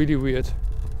was really weird,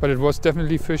 but it was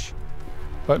definitely fish,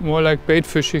 but more like bait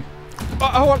fishing.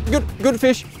 Oh, good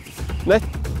fish. Net.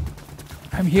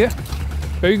 I'm here.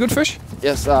 Very good fish.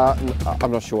 Yes,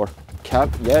 I'm not sure.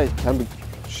 Yeah, it can be.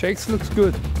 Shakes looks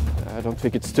good. I don't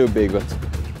think it's too big, but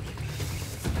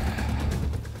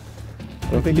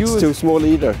I don't think it's too small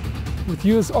either. With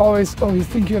you, it's always, oh, you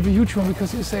think you have a huge one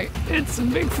because you say, it's a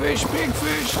big fish, big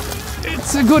fish.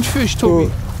 It's a good fish,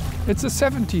 Toby. Oh. It's a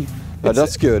 70.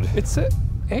 That's good. It's a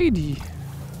 80.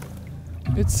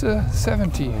 It's a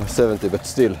 70. 70, but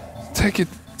still. Take it.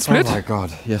 Split? Oh my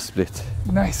God, yes, split.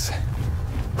 Nice.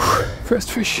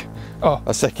 First fish. Oh,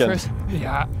 a second. First,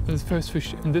 yeah, the first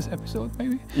fish in this episode,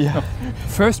 maybe? Yeah. No.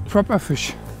 First proper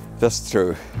fish. That's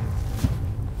true.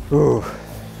 Ooh.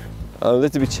 I'm a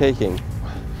little bit shaking.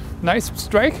 Nice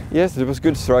strike? Yes, it was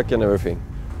good strike and everything.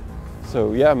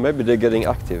 So yeah, maybe they're getting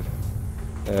active.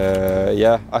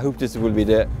 Yeah, I hope this will be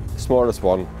the smallest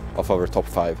one of our top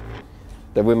 5.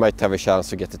 Then we might have a chance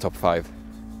to get the top 5.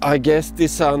 I guess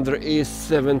this zander is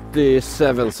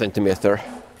 77 centimeter.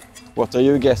 What are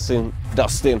you guessing,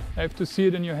 Dustin? I have to see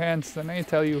it in your hands, then I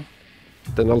tell you.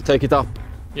 Then I'll take it up.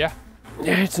 Yeah.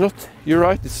 Yeah, it's not. You're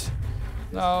right.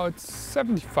 No, it's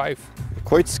 75.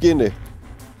 Quite skinny.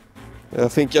 I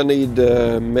think I need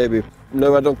maybe.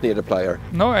 No, I don't need a plier.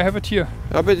 No, I have it here.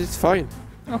 Yeah, but it's fine.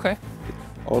 Okay.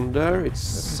 On there, it's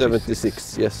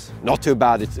 76. Yes, not too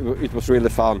bad. It was really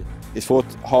fun. It fought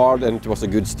hard and it was a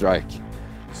good strike.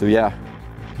 So yeah,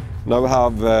 now we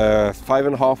have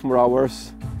 5.5 more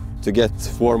hours to get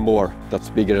 4 more. That's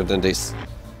bigger than this.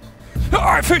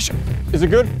 I fish! Is it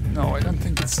good? No, I don't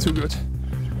think it's too good.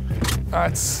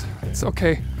 It's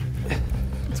okay.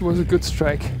 It was a good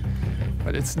strike,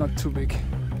 but it's not too big.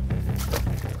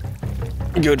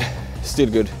 Good, still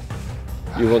good.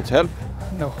 You want help?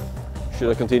 No. Should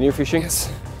I continue fishing?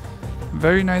 Yes.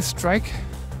 Very nice strike.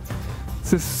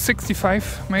 This is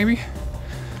 65 maybe.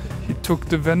 He took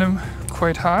the venom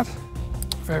quite hard.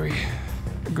 Very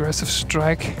aggressive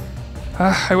strike.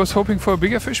 I was hoping for a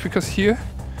bigger fish because here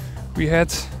we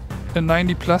had a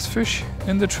 90 plus fish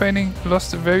in the training.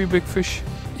 Lost a very big fish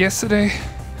yesterday,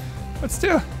 but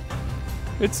still,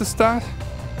 it's a start.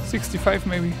 65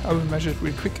 maybe. I will measure it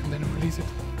real quick and then release it.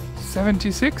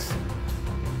 76.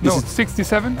 No,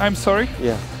 67, I'm sorry.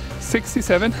 Yeah.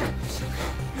 67.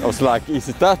 I was like, is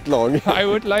it that long? I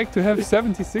would like to have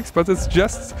 76, but it's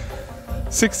just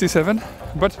 67.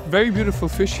 But very beautiful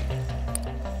fish.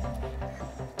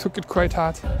 Took it quite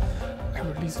hard. I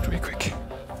will release it real quick.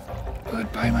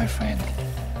 Goodbye, my friend.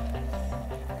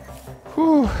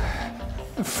 Whew.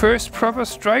 The first proper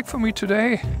strike for me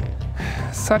today.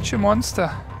 Such a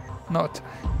monster. Not.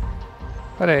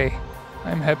 But hey,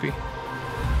 I'm happy.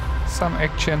 Some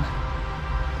action.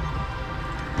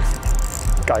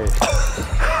 Geil.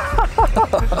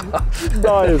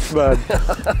 Nice, man.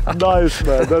 Nice,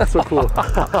 man. That's so cool.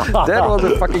 That was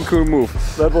a fucking cool move.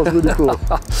 That was really cool.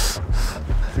 It's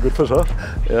a good fish, huh?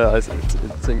 Yeah, I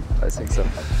think so.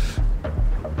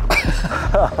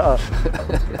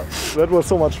 That was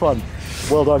so much fun.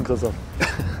 Well done, Christoph.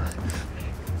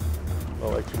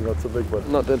 Oh, actually not so big, but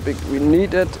Not that big. We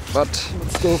need it, but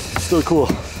still cool.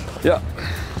 yeah.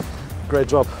 Great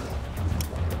job.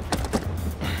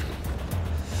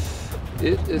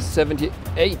 It is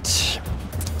 78.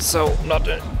 So not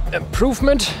an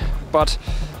improvement, but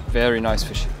very nice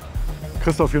fish.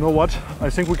 Christoph, you know what? I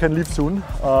think we can leave soon.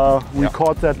 We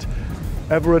caught that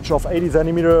average of 80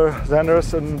 centimeter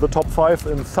Zanders in the top 5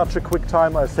 in such a quick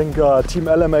time. I think Team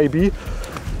LMAB,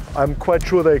 I'm quite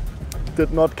sure they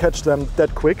did not catch them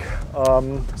that quick.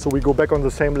 So we go back on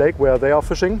the same lake where they are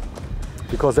fishing,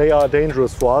 because they are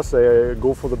dangerous for us. They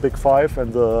go for the big 5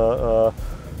 and the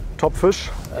top fish,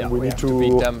 and we need to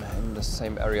beat them in the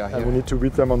same area here. And we need to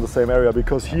beat them on the same area,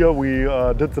 because here we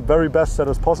did the very best that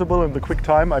is possible in the quick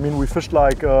time. I mean, we fished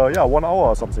like 1 hour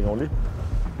or something only,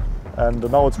 and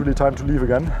now it's really time to leave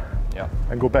again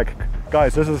and go back.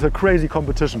 Guys, this is a crazy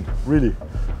competition, really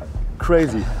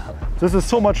crazy. This is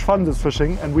so much fun, this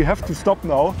fishing, and we have to stop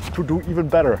now to do even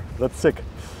better. That's sick.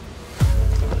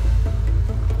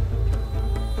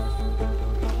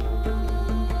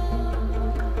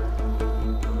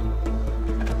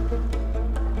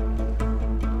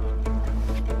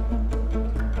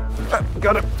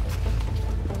 Got it.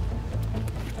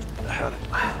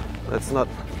 That's not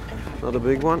a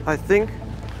big one, I think.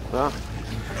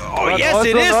 Oh yes,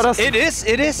 it is. It is.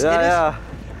 It is. Yeah,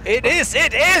 it is.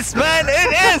 It is, man.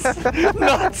 It is.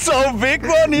 Not so big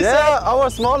one. He said.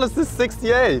 Our smallest is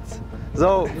 68.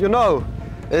 So you know,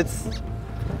 it's.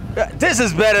 This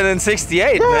is better than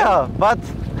 68, man. Yeah, but.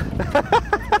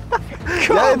 It's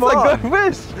a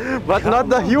good fish, but not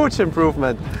the huge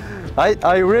improvement.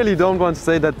 I really don't want to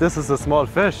say that this is a small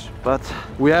fish, but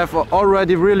we have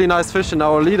already really nice fish in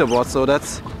our leaderboard, so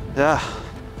that's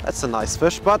a nice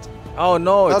fish, but oh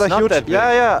no, it's not huge, that big.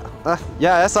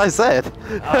 Yeah, as I said.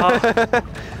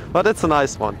 But it's a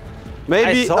nice one.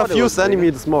 Maybe a few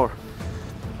centimeters more.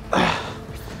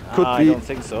 Could be. I don't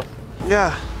think so.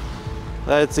 Yeah,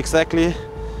 it's exactly.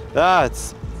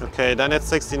 It's okay. Then it's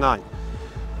 69.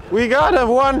 We got a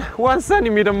one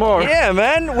centimeter more. Yeah,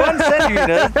 man, 1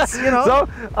 centimeter. You know. So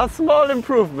a small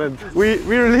improvement. We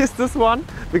released this one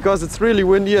because it's really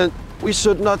windy and we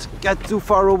should not get too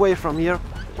far away from here.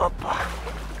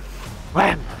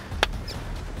 Wham!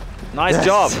 Nice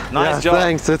job. Nice job.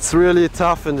 Thanks. It's really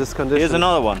tough in this condition. Here's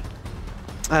another one.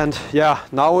 And yeah,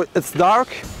 now it's dark.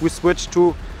 We switch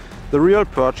to the real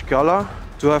perch color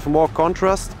to have more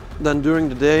contrast than during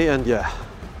the day. And yeah,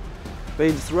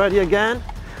 bait is ready again.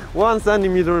 1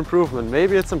 centimeter improvement.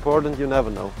 Maybe it's important, you never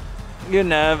know. You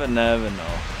never know.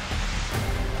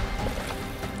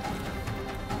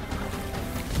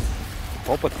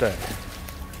 Up at that.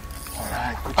 All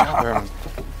right, good job, Herman.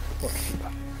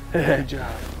 Good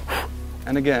job.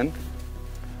 And again,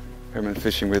 Herman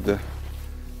fishing with the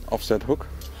offset hook.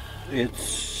 It's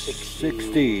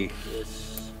 60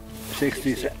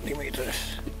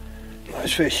 centimeters.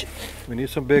 Nice fish. We need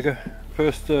some bigger.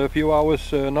 First few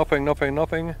hours, nothing.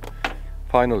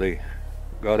 Finally,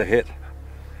 got a hit.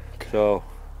 So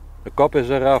the kop is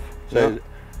eraf,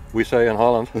 we say in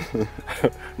Holland.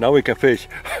 Now we can fish.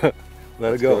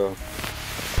 Let it go.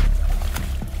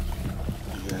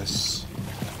 Yes.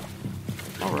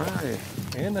 All right.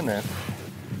 In the net.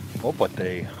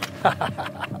 Hoppatee.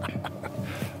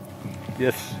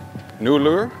 Yes. New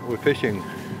lure. We're fishing.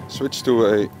 Switch to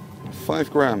a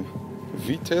 5 gram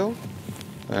V-tail.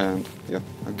 And yeah,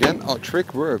 again our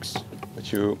trick works,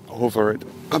 that you hover it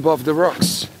above the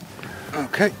rocks.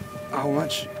 Okay, how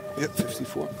much? Yeah,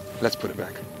 54. Let's put it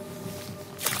back.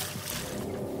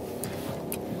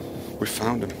 We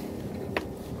found him.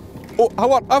 Oh, I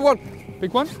want.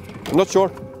 Big one? I'm not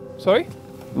sure. Sorry?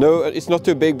 No, it's not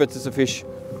too big, but it's a fish.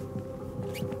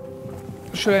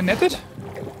 Should I net it?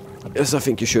 Yes, I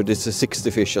think you should. It's a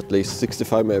 60 fish at least,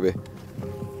 65 maybe.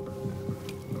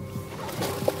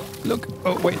 Look,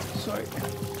 oh wait, sorry.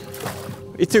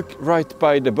 It took right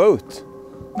by the boat.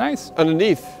 Nice.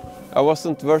 Underneath. I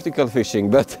wasn't vertical fishing,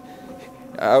 but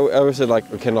I was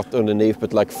like, okay, not underneath,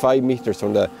 but like 5 meters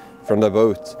from the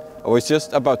boat. I was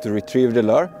just about to retrieve the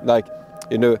lure, like,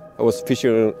 you know, I was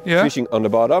fishing on the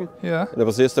bottom, and I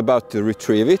was just about to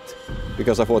retrieve it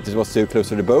because I thought it was too close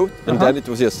to the boat, and then it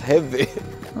was just heavy.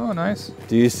 Oh, nice.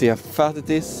 Do you see how fat it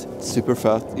is? It's super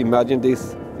fat. Imagine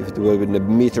this if it were with a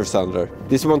meter sander.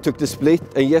 This one took the split,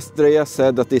 and yesterday I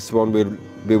said that this one will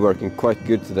be working quite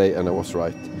good today, and I was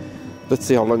right. Let's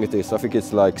see how long it is. I think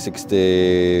it's like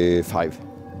 65.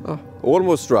 Oh,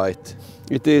 almost right.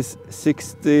 It is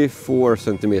 64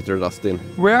 centimeters, Dustin.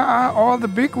 Where are all the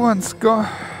big ones? Go.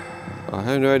 I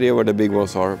have no idea where the big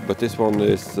ones are, but this one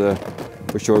is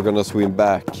for sure gonna swim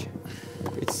back.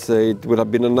 It would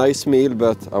have been a nice meal,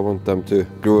 but I want them to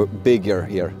grow bigger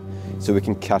here, so we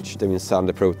can catch them in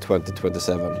ZANDER PRO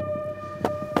 2027.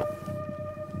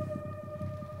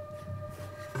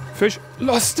 Fish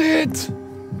lost it!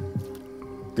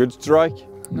 Good strike?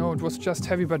 No, it was just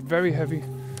heavy, but very heavy.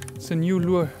 It's a new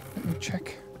lure. Let me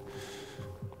check.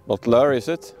 What lure is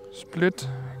it? Split.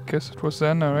 I guess it was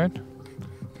Zander, right?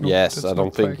 No, yes, I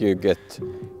don't think you get...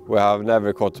 We have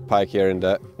never caught a pike here in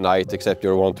the night except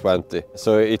your 120.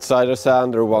 So it's either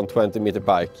Zander or 120 meter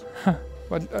pike.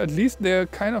 But at least they're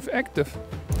kind of active.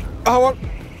 Ah, one!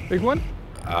 Big one?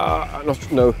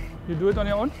 No. You do it on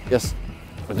your own? Yes.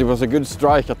 But it was a good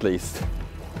strike at least.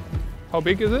 How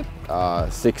big is it?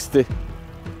 60.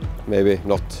 Maybe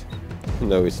not.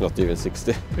 No, it's not even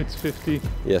 60. It's 50.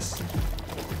 Yes.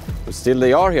 But still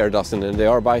they are here, Dustin, and they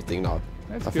are biting now.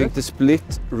 That's I good. think the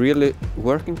split really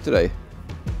working today.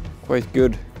 Quite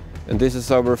good. And this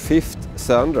is our 5th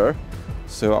Zander.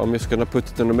 So I'm just gonna put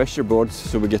it on the measure boards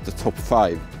so we get the top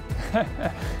 5.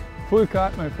 Full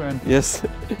card, my friend. Yes.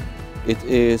 It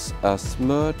is as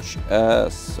much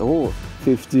as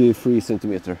 53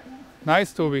 centimeter.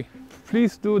 Nice, Toby.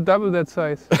 Please do double that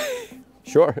size.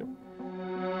 Sure.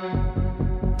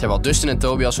 Terwijl Dustin en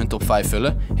Tobias hun top 5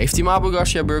 vullen, heeft team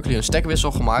Garcia Berkley een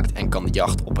stekwissel gemaakt en kan de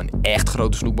jacht op een echt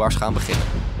grote snoekbaars gaan beginnen.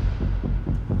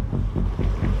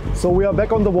 So we are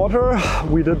back on the water.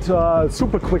 We did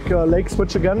super quick lake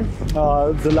switch again.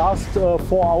 The last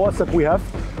 4 hours that we have,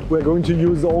 we're going to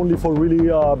use only for really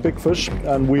big fish,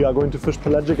 and we are going to fish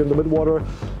pelagic in the midwater.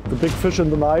 The big fish in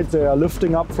the night, they are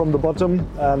lifting up from the bottom,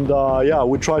 and yeah,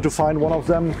 we try to find one of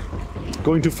them.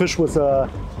 Going to fish with a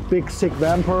big sick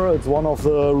vamper. It's one of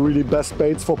the really best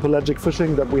baits for pelagic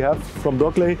fishing that we have from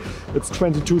Berkley. It's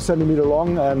 22 centimeter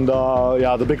long, and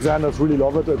yeah, the big Zanders really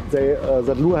love it.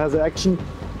 That lure has action.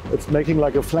 It's making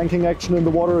like a flanking action in the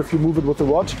water if you move it with the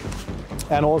rod,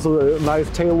 and also a nice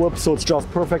tail whip, so it's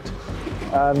just perfect.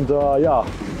 And yeah,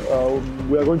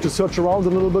 we are going to search around a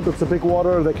little bit. It's a big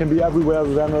water, they can be everywhere,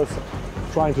 the Zanders,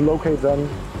 trying to locate them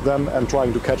and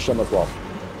trying to catch them as well.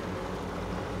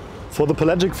 For the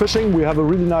pelagic fishing, we have a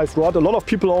really nice rod. A lot of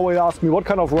people always ask me, what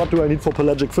kind of rod do I need for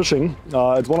pelagic fishing?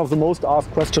 It's one of the most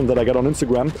asked questions that I get on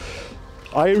Instagram.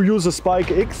 I use a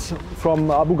Spike X from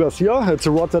Garcia. It's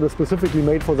a rod that is specifically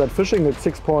made for that fishing. It's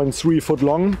 6.3 foot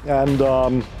long, and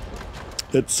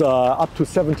it's up to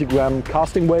 70 gram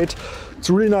casting weight. It's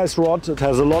a really nice rod. It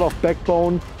has a lot of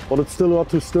backbone, but it's still not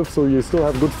too stiff, so you still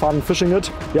have good fun fishing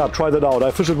it. Yeah, try that out. I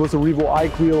fish it with a Revo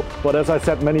Ike reel, but as I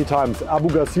said many times,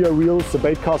 Garcia reels, the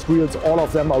bait cast reels, all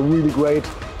of them are really great,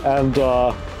 and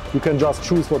you can just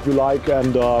choose what you like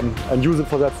and use it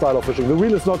for that style of fishing. The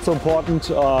reel is not so important.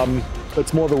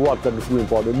 It's more the rod that is really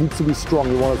important. It needs to be strong.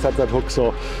 You want to set that hook,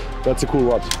 so that's a cool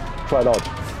rod. Try it out.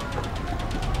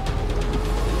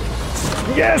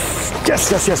 Yes! Yes,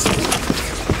 yes, yes!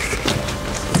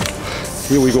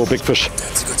 Here we go, big fish.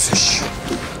 That's a good fish.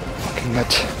 Fucking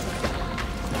net.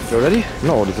 You ready?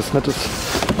 No, this net is,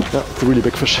 yeah, it's a really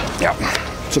big fish. Yeah.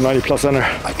 It's a 90 plus Zander.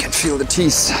 I can feel the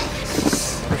teeth.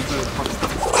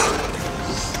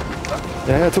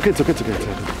 Yeah, it's okay, it's okay, it's okay.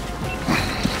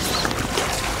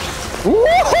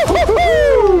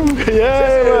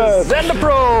 Yes! ZANDER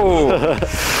PRO!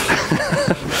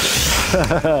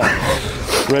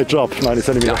 Great job, 90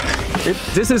 centimeter. Yeah.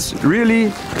 This is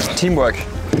really teamwork.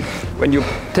 When you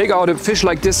take out a fish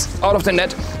like this out of the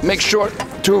net, make sure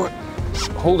to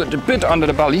hold it a bit under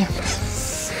the belly.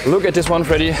 Look at this one,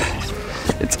 Freddy.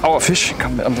 It's our fish.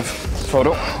 Come on the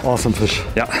photo. Awesome fish.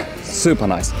 Yeah, super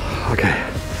nice. Okay,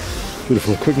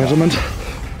 beautiful. Quick measurement.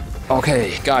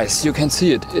 Okay, guys, you can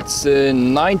see it. It's a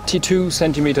 92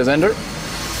 centimeter Zander.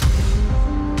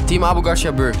 Team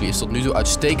Garcia Berkley is tot nu toe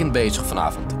uitstekend bezig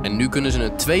vanavond. En nu kunnen ze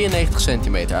een 92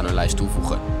 centimeter aan hun lijst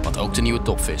toevoegen, wat ook de nieuwe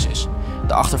topvis is.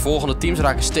 De achtervolgende teams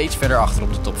raken steeds verder achter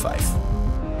op de top 5.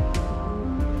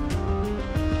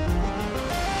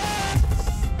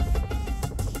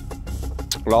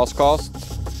 Last cast.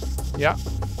 Yeah.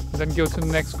 Then go to the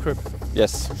next crib.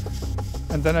 Yes.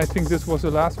 And then I think this was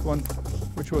the last one,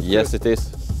 which was Yes, good. it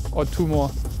is. Or two more.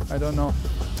 I don't know.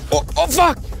 Oh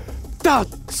fuck! That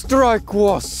strike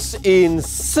was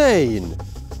insane!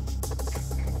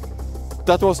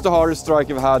 That was the hardest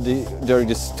strike I've had during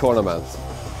this tournament.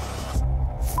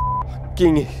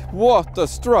 Fucking what a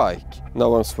strike!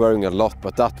 Now I'm swearing a lot,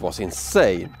 but that was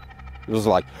insane. It was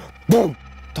like, boom!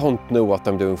 Don't know what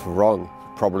I'm doing for wrong.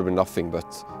 Probably nothing,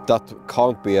 but that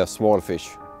can't be a small fish.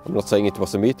 I'm not saying it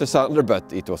was a meter zander,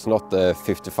 but it was not a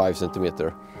 55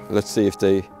 centimeter. Let's see if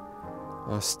the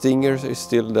stinger is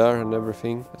still there and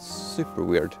everything. That's super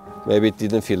weird. Maybe it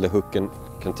didn't feel the hook and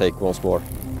can take once more.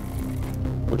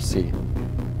 We'll see.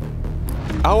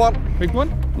 Ah, one. Big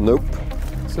one? Nope.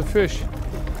 It's a fish.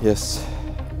 Yes.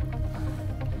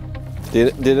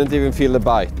 Didn't even feel the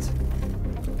bite.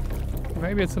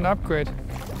 Maybe it's an upgrade.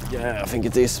 Yeah, I think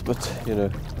it is, but you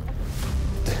know,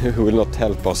 it will not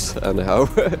help us anyhow.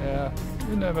 Yeah,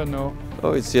 you never know.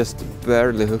 Oh, it's just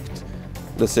barely hooked.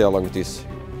 Let's see how long it is.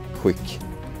 Quick.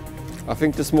 I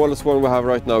think the smallest one we have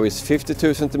right now is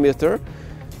 52 centimeter.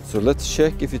 So let's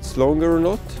check if it's longer or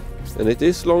not. And it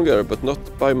is longer, but not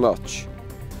by much.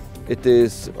 It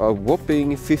is a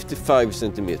whopping 55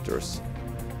 centimeters.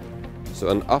 So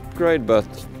an upgrade, but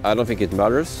I don't think it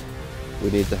matters.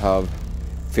 We need to have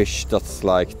fish that's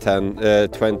like 10,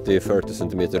 20, 30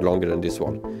 centimeter longer than this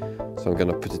one. So I'm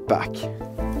gonna put it back.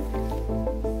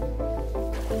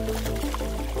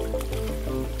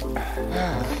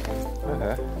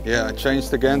 Yeah, I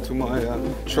changed again to my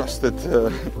trusted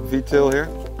V-tail here.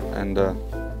 And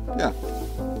yeah,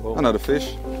 another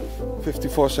fish,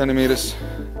 54 centimeters.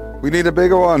 We need a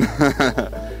bigger one.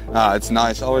 It's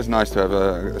nice, always nice to have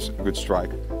a good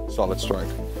strike, solid strike.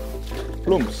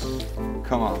 Plumps,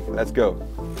 come on, let's go.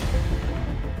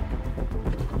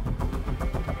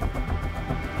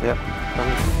 Yeah,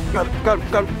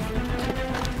 come.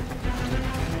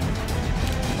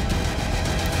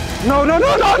 No!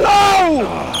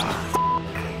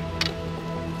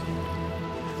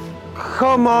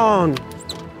 Come on!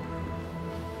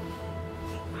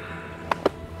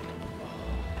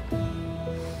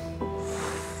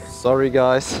 Sorry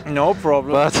guys. No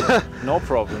problem. But no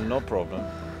problem.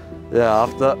 Yeah,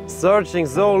 after searching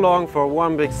so long for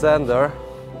one big zander,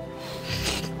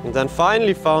 and then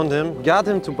finally found him, got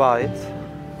him to bite.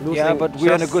 Yeah, but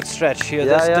we're in a good stretch here.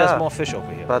 Yeah, there's more fish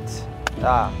over here. But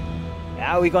yeah,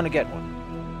 we're gonna get one.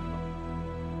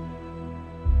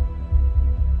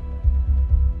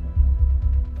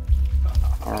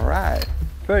 All right.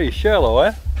 Very shallow,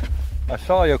 eh? I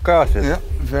saw your cast it. Yeah,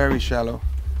 very shallow.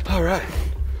 All right.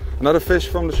 Another fish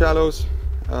from the shallows.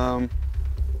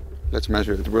 Let's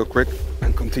measure it real quick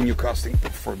and continue casting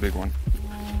for a big one.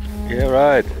 Yeah,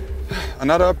 right.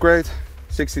 Another upgrade,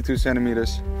 62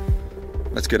 centimeters.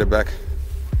 Let's get it back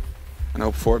and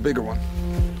hope for a bigger one.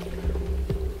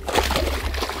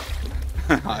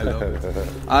 I love it.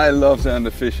 I love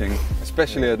zander fishing,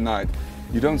 especially at night.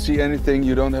 You don't see anything,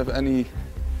 you don't have any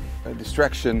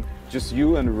distraction, just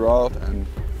you and the rod, and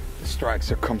the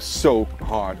strikes come so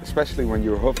hard, especially when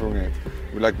you're hovering it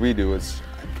like we do. It's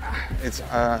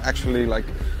actually like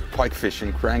pike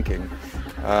fishing, cranking,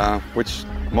 which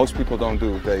most people don't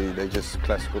do. They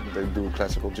do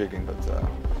classical jigging, but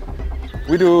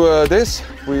we do this.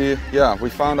 We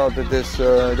found out that this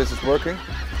is working.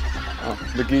 Oh,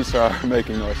 the geese are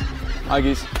making noise. Hi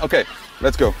geese. Okay,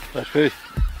 let's go. Let's fish.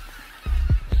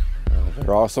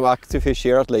 There are some active fish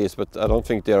here at least, but I don't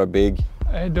think they are big.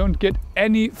 I don't get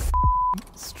any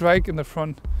strike in the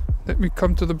front. Let me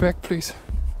come to the back, please.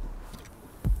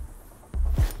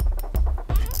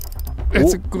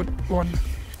 It's a good one.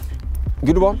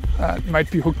 Good one? It might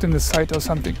be hooked in the side or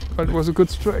something, but it was a good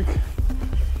strike.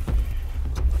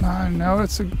 Now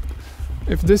it's a...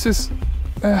 If this is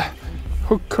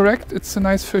hooked correct, it's a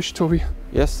nice fish, Toby.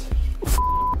 Yes.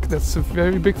 That's a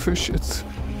very big fish. It's...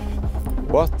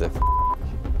 What the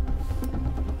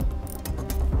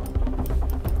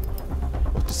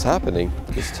What is happening?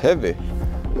 It's heavy.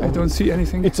 I don't see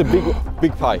anything. It's a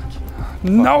big pike.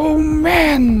 No,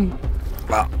 man!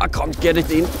 I can't get it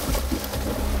in.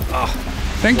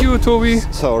 Thank you, Toby.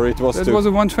 Sorry, it was That was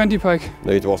a 120 pike.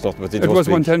 No, it was not, but it was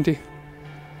big. 120.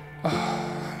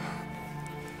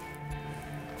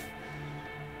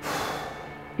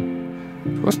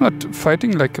 It was not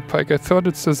fighting like a pike. I thought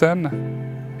it's a zander.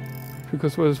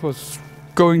 Because it was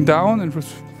going down and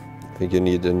was... I think you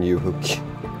need a new hook.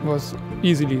 Was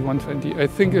easily 120. I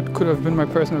think it could have been my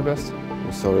personal best.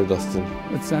 I'm sorry, Dustin.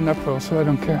 It's ZANDER PRO, so I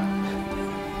don't care.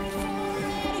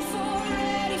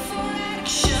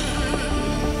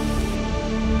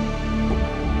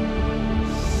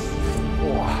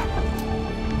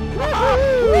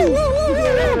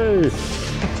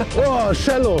 Ah,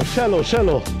 shallow.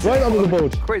 Right under the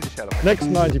boat. Crazy shallow. Next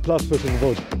 90 plus fish in the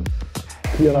boat.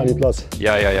 Clear 90 plus.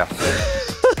 Yeah.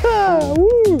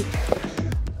 Woo!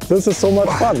 This is so much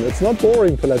fun. It's not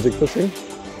boring pelagic fishing.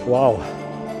 Wow.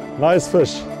 Nice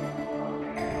fish.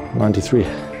 93.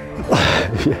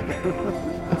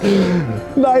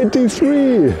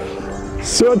 93!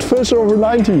 Third fish over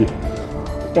 90.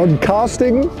 On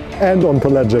casting and on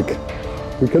pelagic.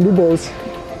 We can do both.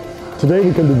 Today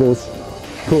we can do both.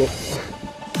 Cool.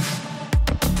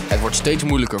 Het wordt steeds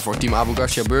moeilijker voor team Abu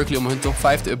Garcia Berkley om hun top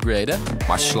 5 te upgraden,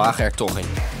 maar ze slagen er toch in.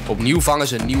 Opnieuw vangen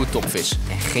ze een nieuwe topvis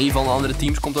en geen van de andere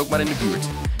teams komt ook maar in de buurt.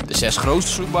 De 6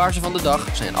 grootste sloepbaarzen van de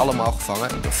dag zijn allemaal gevangen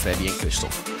door Freddy en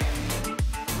Christoph.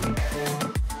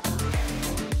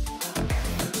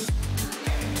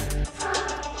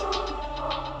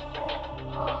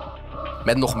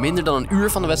 Met nog minder dan een uur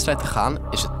van de wedstrijd te gaan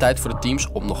is het tijd voor de teams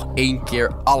om nog 1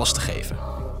 keer alles te geven.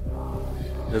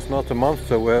 It's not the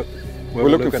monster we're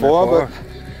looking for,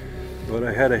 but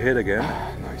I had a hit again.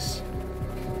 Nice.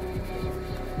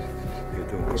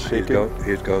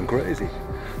 He's going crazy.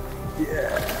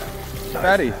 Yeah.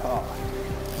 Fatty.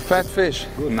 Fat fish.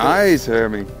 Nice,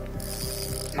 Hermie.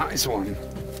 Nice one.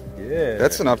 Yeah.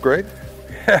 That's an upgrade.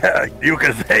 You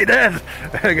can say that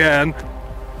again.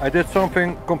 I did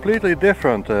something completely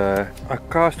different. I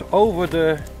cast over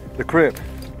the crib.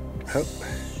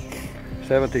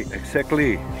 70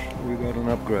 exactly. We got an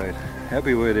upgrade.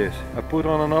 Happy with this. I put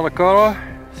on another color,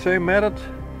 same method,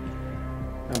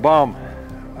 and bam.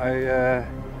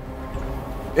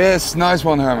 Yes, nice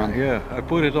one, Herman. Yeah, I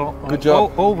put it on. Good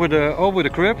job. Over the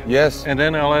crib. Yes. And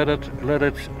then I let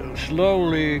it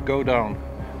slowly go down.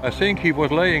 I think he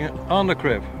was laying on the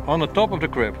crib, on the top of the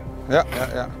crib. Yeah.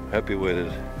 Happy with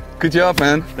it. Good job,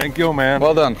 man. Thank you, man.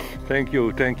 Well done. Thank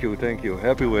you.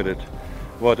 Happy with it.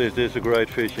 What is this a great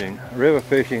fishing? River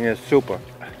fishing is super.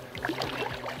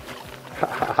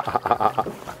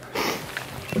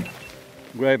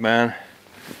 Great, man.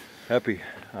 Happy.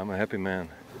 I'm a happy man.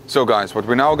 So guys, what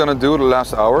we're now gonna do the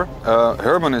last hour,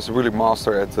 Herman is really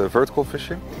master at vertical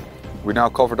fishing. We now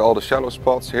covered all the shallow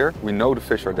spots here. We know the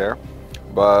fish are there,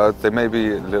 but they may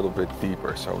be a little bit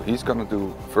deeper. So he's gonna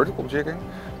do vertical jigging,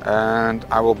 and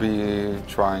I will be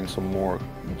trying some more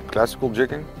classical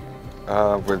jigging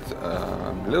with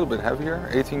a little bit heavier,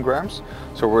 18 grams.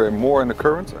 So we're more in the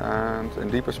current and in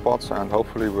deeper spots, and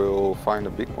hopefully we'll find a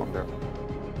big one there.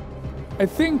 I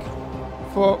think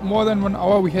for more than 1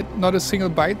 hour we had not a single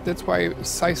bite. That's why I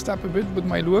sized up a bit with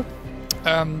my lure.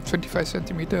 25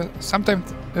 centimeter.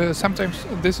 Sometimes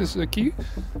this is the key.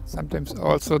 Sometimes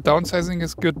also downsizing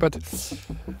is good, but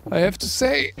I have to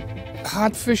say,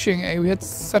 hard fishing. We had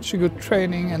such a good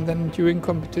training, and then during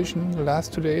competition, the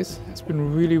last 2 days, it's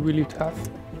been really tough.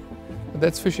 But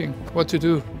that's fishing. What to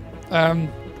do?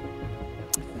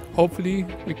 Hopefully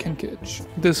we can catch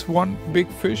this one big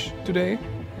fish today,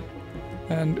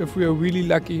 and if we are really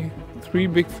lucky, 3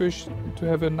 big fish to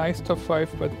have a nice top 5.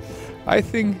 But I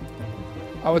think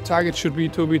our target should be,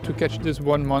 Toby, to catch this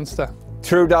one monster.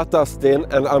 True that, Dustin,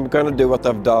 and I'm gonna do what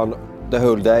I've done the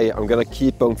whole day. I'm gonna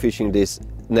keep on fishing this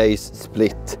nice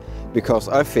split, because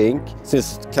I think,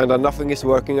 since kinda nothing is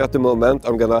working at the moment,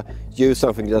 I'm gonna use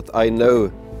something that I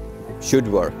know should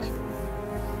work.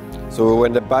 So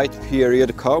when the bite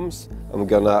period comes, I'm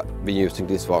gonna be using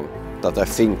this one that I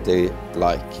think they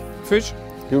like. Fish?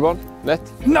 Good one? Net?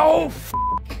 No!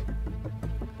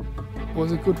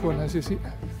 Was a good one, as you see.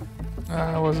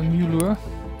 It was a new lure.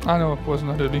 No, it was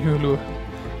not a new lure.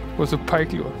 It was a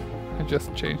pike lure. I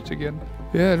just changed again.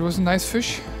 Yeah, it was a nice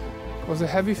fish. It was a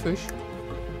heavy fish.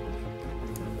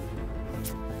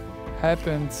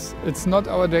 Happens. It's not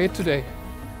our day today.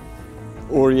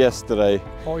 Or yesterday.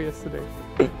 Or yesterday.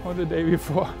 Or the day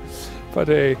before. But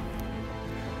hey,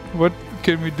 what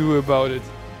can we do about it?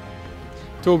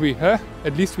 Toby, huh?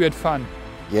 At least we had fun.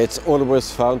 Yeah, it's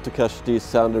always fun to catch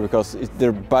these zander, because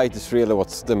their bite is really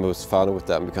what's the most fun with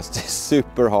them, because they're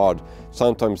super hard.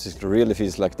 Sometimes it really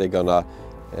feels like they're gonna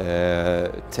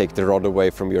take the rod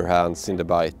away from your hands in the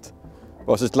bite.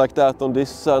 Was it like that on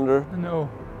this zander? No.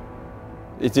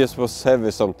 It just was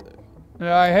heavy something.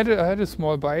 Yeah, I had a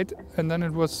small bite, and then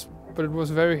it was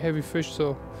very heavy fish,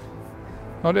 so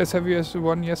not as heavy as the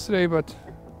one yesterday, but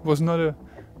it was not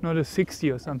a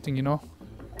 60 or something, you know.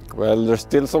 Well, there's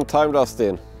still some time,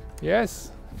 Dustin.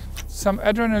 Yes, some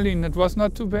adrenaline. It was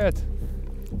not too bad.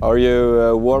 Are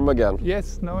you warm again?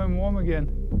 Yes, now I'm warm again.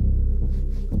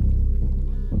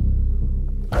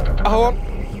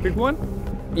 Big one?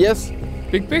 Yes.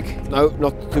 Big? No,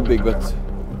 not too big, but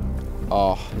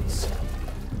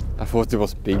I thought it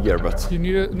was bigger, but you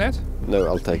need a net? No,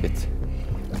 I'll take it.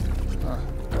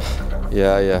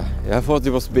 Yeah. I thought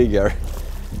it was bigger.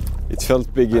 It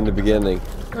felt big in the beginning.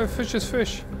 Fish is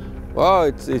fish. Wow,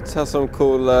 it has some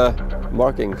cool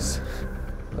markings,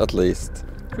 at least.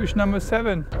 Fish number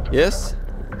 7. Yes,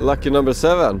 lucky number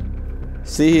 7.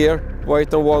 See here,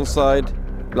 white on one side,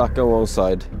 black on one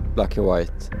side, black and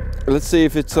white. Let's see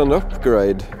if it's an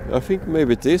upgrade. I think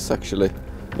maybe it is actually.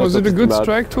 Was it a good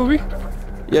strike, Toby?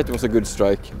 Yeah, it was a good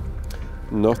strike.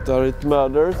 Not that it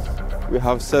matters. We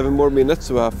have 7 more minutes,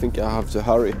 so I think I have to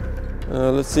hurry.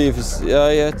 Let's see if it's,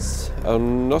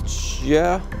 I'm not,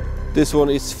 This one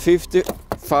is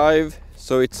 55,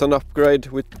 so it's an upgrade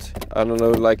with, I don't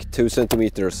know, like 2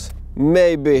 centimeters.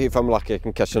 Maybe, if I'm lucky, I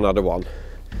can catch another one.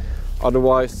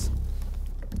 Otherwise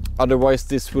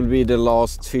this will be the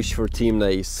last fish for Team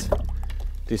Nace,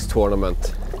 this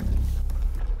tournament.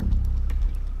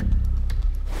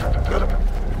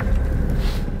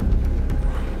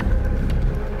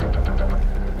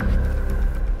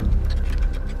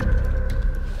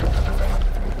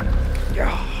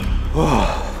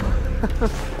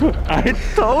 I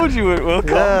told you it will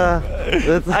come.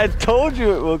 Yeah, I told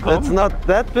you it will come. It's not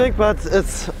that big, but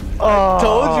it's. I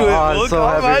told you it will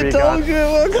come. I told you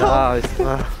it will come.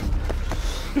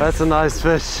 That's a nice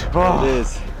fish. Oh, it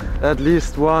is. At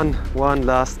least one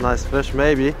last nice fish,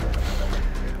 maybe.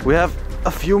 We have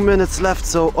a few minutes left,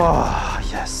 so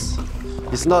yes.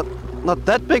 It's not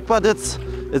that big, but it's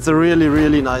a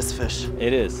really nice fish.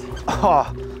 It is.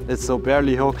 Oh, it's so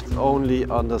barely hooked, only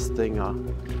on the stinger.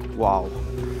 Wow.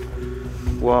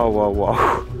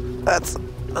 Wow. That's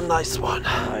a nice one.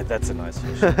 Right, that's a nice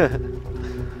fish.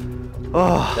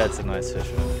 That's a nice fish,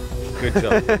 man. Good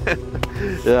job.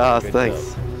 Yeah, Good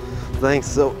thanks. job. Thanks.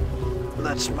 So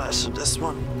let's measure this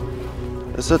one.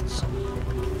 Is it?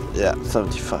 Yeah,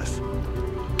 75.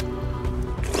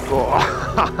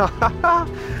 Oh.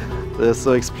 They're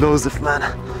so explosive, man.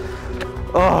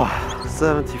 Oh,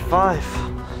 75.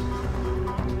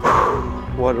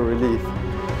 What a relief.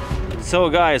 So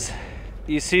guys,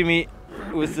 you see me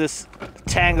with this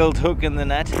tangled hook in the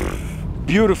net.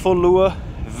 Beautiful lure,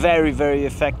 very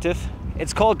effective.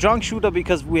 It's called drunk shooter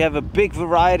because we have a big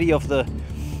variety of the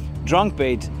drunk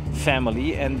bait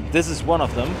family and this is one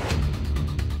of them.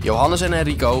 Johannes en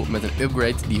Enrico met een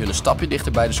upgrade die hun een stapje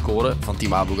dichter bij de score van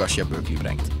Team Abu Garcia Berkley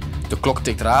brengt. De klok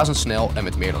tikt razendsnel en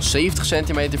met meer dan 70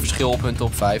 centimeter verschil op hun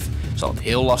top 5 zal het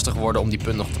heel lastig worden om die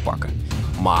punt nog te pakken.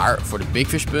 Maar voor de Big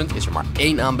Fish punt is er maar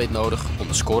 1 aanbeet nodig om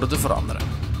de score te veranderen.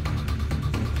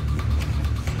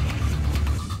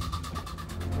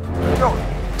 Go,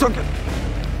 took it.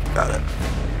 Got it.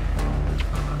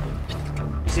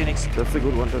 Phoenix. That's a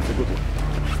good one, that's a good one.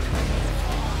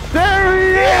 There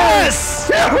he is!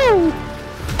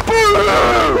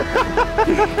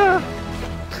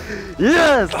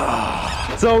 Yes!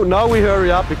 So now we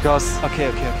hurry up because...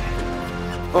 Okay.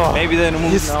 Oh, maybe then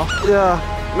move now. Yeah,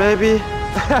 maybe.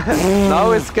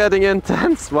 Now it's getting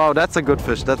intense. Wow, that's a good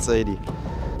fish, that's 80.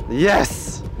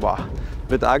 Yes! Wow,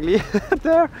 bit ugly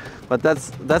there, but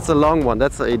that's a long one,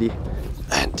 that's 80.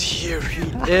 And here he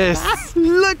is.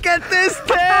 Look at this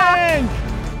tank!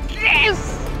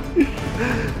 Yes!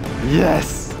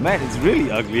 Yes! Man, it's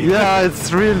really ugly. Yeah,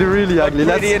 it's really ugly.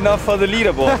 Pretty enough for the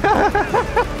leaderboard.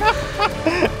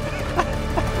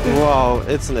 Wow,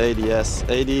 it's an 80, yes.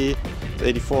 80,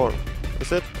 84.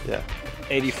 Is it? Yeah.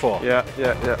 84. Yeah.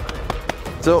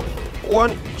 So,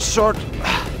 one short.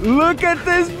 Look at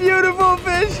this beautiful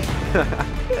fish!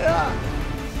 Yeah.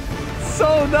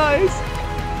 So nice!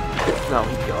 Now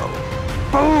we go.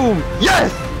 Boom!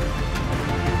 Yes!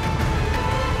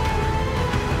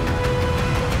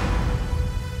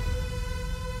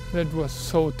 That was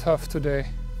so tough today.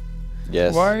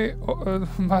 Yes. Why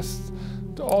must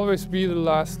it always be the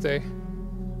last day?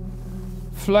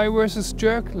 Fly versus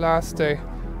jerk, last day.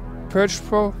 Perch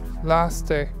Pro, last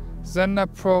day. ZANDER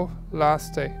Pro,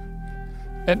 last day.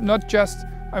 And not just,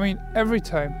 every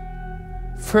time.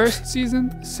 First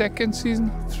season, second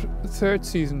season, third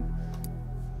season.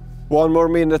 1 more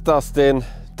minute, Dustin,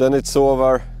 then it's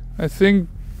over. I think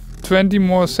 20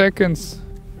 more seconds.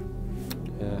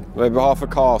 Yeah, maybe half a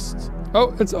cast.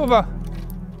 Oh, it's over.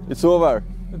 It's over.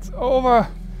 It's over.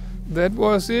 That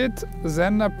was it.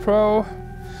 ZANDER Pro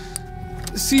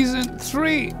Season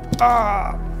 3.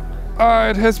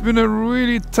 It has been a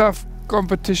really tough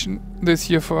competition this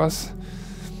year for us.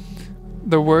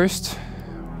 The worst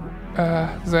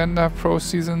ZANDER Pro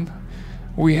season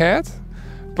we had,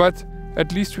 but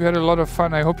at least we had a lot of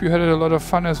fun. I hope you had a lot of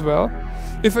fun as well.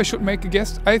 If I should make a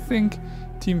guess, I think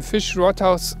Team Fiiish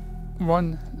Rodhouse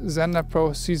won ZANDER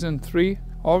Pro Season 3.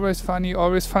 Always funny,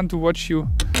 always fun to watch you.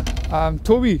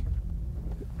 Toby,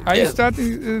 are you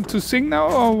starting to sing now,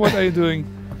 or what are you doing?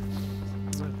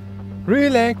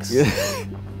 Relax.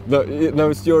 No,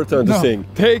 it's your turn to sing.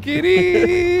 Take it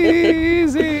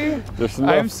easy.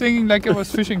 I'm I'm singing like I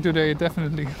was fishing today,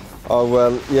 definitely. Oh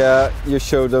well, yeah, you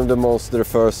showed them the monster the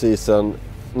first season.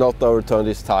 Not our turn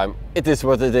this time. It is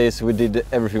what it is. We did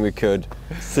everything we could.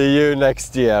 See you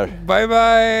next year. Bye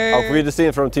bye. Auf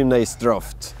Wiedersehen from Team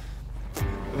Stroft.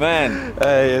 Man,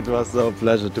 hey, it was so a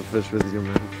pleasure to fish with you,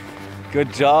 man.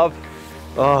 Good job.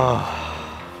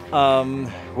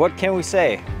 What can we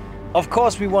say? Of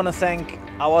course, we want to thank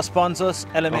our sponsors,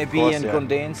 LMAB and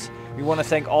Gondens. We want to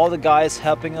thank all the guys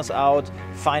helping us out,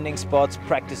 finding spots,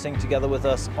 practicing together with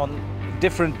us on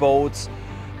different boats.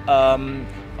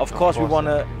 Of course, we want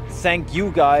to thank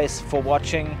you guys for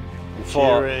watching,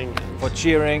 for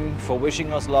cheering, for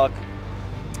wishing us luck.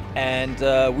 And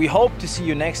we hope to see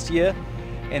you next year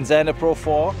in ZANDER Pro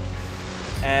 4.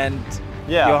 And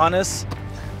Johannes,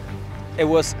 it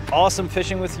was awesome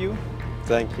fishing with you.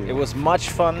 Thank you. It was much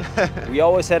fun. We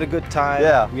always had a good time.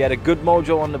 We had a good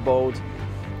mojo on the boat.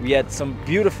 We had some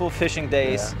beautiful fishing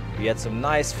days. We had some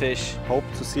nice fish. Hope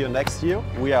to see you next year.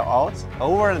 We are out,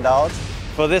 over and out.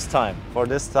 For this time. For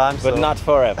this time. But not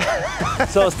forever.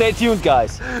 So stay tuned,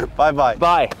 guys. Bye-bye.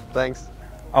 Bye. Thanks.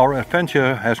 Our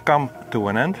adventure has come to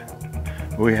an end.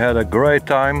 We had a great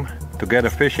time together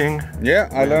fishing. Yeah,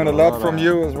 I learned a lot from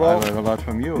you as well. I learned a lot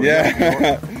from you.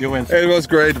 Yeah, it was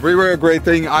great. We were a great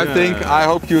thing. I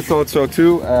hope you thought so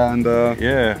too. And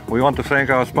yeah, we want to thank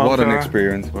our sponsor. What an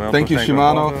experience. Thank you,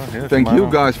 Shimano. Thank you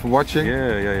guys for watching.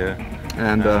 Yeah.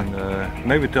 And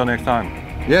maybe till next time.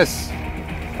 Yes.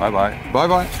 Bye-bye.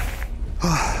 Bye-bye.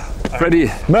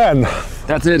 Freddy. Man.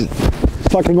 That's it.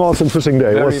 Fucking awesome fishing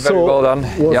day. Very well done.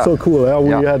 It was so cool.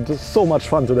 Yeah, we had so much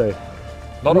fun today.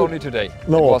 Not only today. It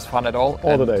was fun at all.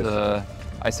 All the days.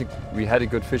 I think we had a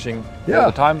good fishing all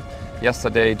the time.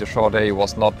 Yesterday, the shore day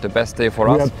was not the best day for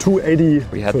us. We had 280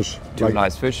 We had fish. two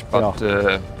nice fish, but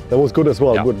that was good as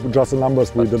well. But just the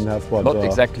numbers we didn't have. But, not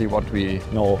exactly what we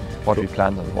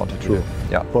planned and wanted to do.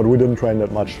 Yeah. But we didn't train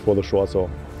that much for the shore, so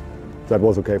that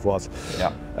was okay for us.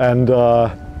 Yeah. And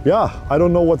I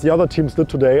don't know what the other teams did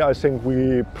today. I think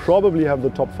we probably have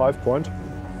the top 5 point.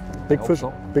 Big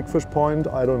fish point.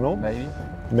 I don't know.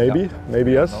 Maybe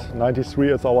yes.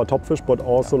 93 is our top fish, but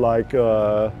also like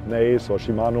Nace or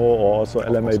Shimano or also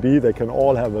LMAB, they can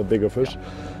all have a bigger fish.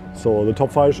 So the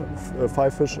top 5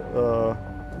 fish,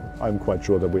 I'm quite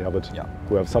sure that we have it. Yeah.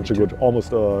 We have such a good,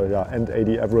 almost end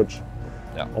 80 average,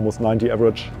 almost 90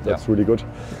 average. That's really good.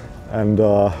 And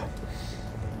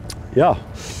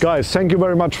guys, thank you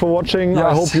very much for watching.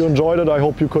 I hope you enjoyed it. I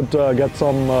hope you could get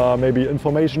some maybe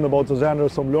information about the Zander,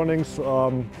 some learnings.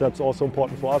 That's also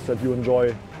important for us, that you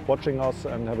enjoy watching us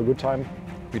and have a good time.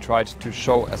 We tried to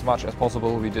show as much as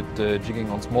possible. We did jigging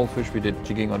on small fish, we did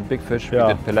jigging on big fish, we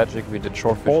did pelagic, we did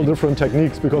short fish. All different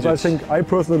techniques, because I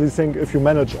personally think if you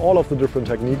manage all of the different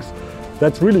techniques,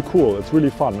 that's really cool. It's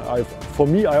really fun. For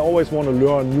me, I always want to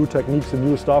learn new techniques and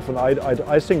new stuff, and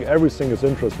I think everything is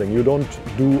interesting. You don't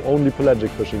do only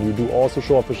pelagic fishing, you do also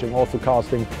shore fishing, also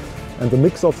casting, and the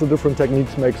mix of the different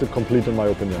techniques makes it complete in my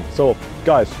opinion. So,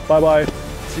 guys, bye-bye.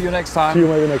 See you next time. See you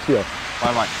maybe next year.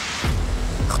 Bye-bye.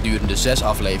 Gedurende 6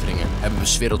 afleveringen hebben we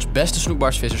 's werelds beste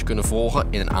snoekbaarsvissers kunnen volgen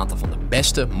in een aantal van de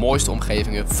beste, mooiste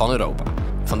omgevingen van Europa.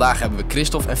 Vandaag hebben we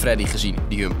Christoph en Freddy gezien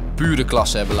die hun pure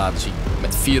klasse hebben laten zien.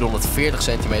 Met 440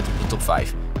 centimeter op de top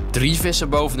 5. 3 vissen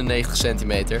boven de 90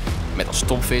 centimeter, met als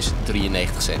topvis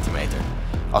 93 centimeter.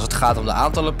 Als het gaat om de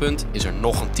aantallen punten is er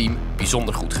nog een team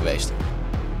bijzonder goed geweest.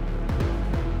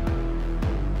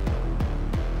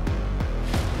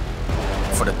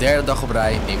 Voor de derde dag op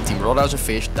rij neemt team Rodhouse en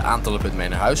Fiiish de aantallen punten mee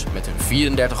naar huis met hun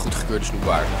 34 goedgekeurde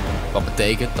snoekbaarden. Wat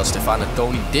betekent dat Stéphane en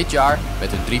Tony dit jaar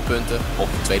met hun 3 punten op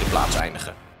de tweede plaats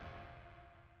eindigen.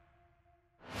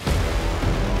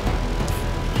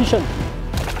 Fischen.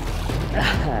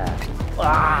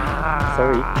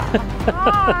 Sorry.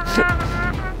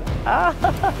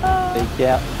 Take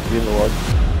care.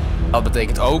 Dat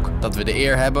betekent ook dat we de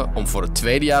eer hebben om voor het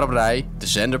tweede jaar op rij de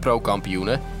ZANDER Pro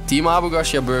kampioenen, team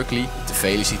Garcia Berkley, te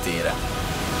feliciteren.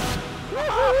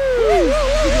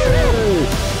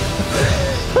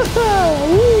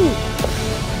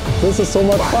 This is so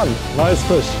much fun. Nice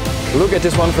fish. Look at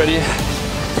this one, Freddy.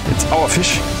 It's our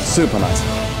fish. Super nice.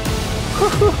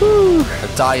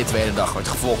 Een taaie tweede dag werd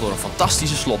gevolgd door een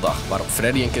fantastische slotdag waarop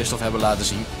Freddy en Christoph hebben laten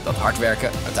zien dat hard werken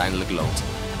uiteindelijk loont.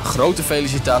 Een grote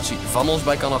felicitatie van ons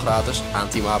bij Kanaal Gratis aan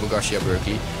team Garcia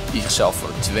Berkley, die zichzelf voor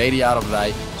het tweede jaar op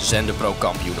rij ZANDER Pro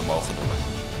kampioenen mogen noemen.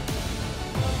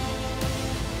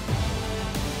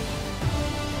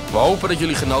 We hopen dat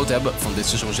jullie genoten hebben van dit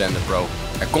seizoen Zander Pro.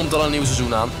 Er komt al een nieuw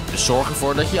seizoen aan, dus zorg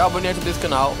ervoor dat je je abonneert op dit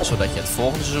kanaal, zodat je het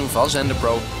volgende seizoen van Zander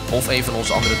Pro of een van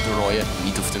onze andere toernooien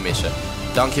niet hoeft te missen.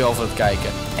 Dankjewel voor het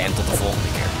kijken en tot de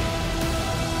volgende keer.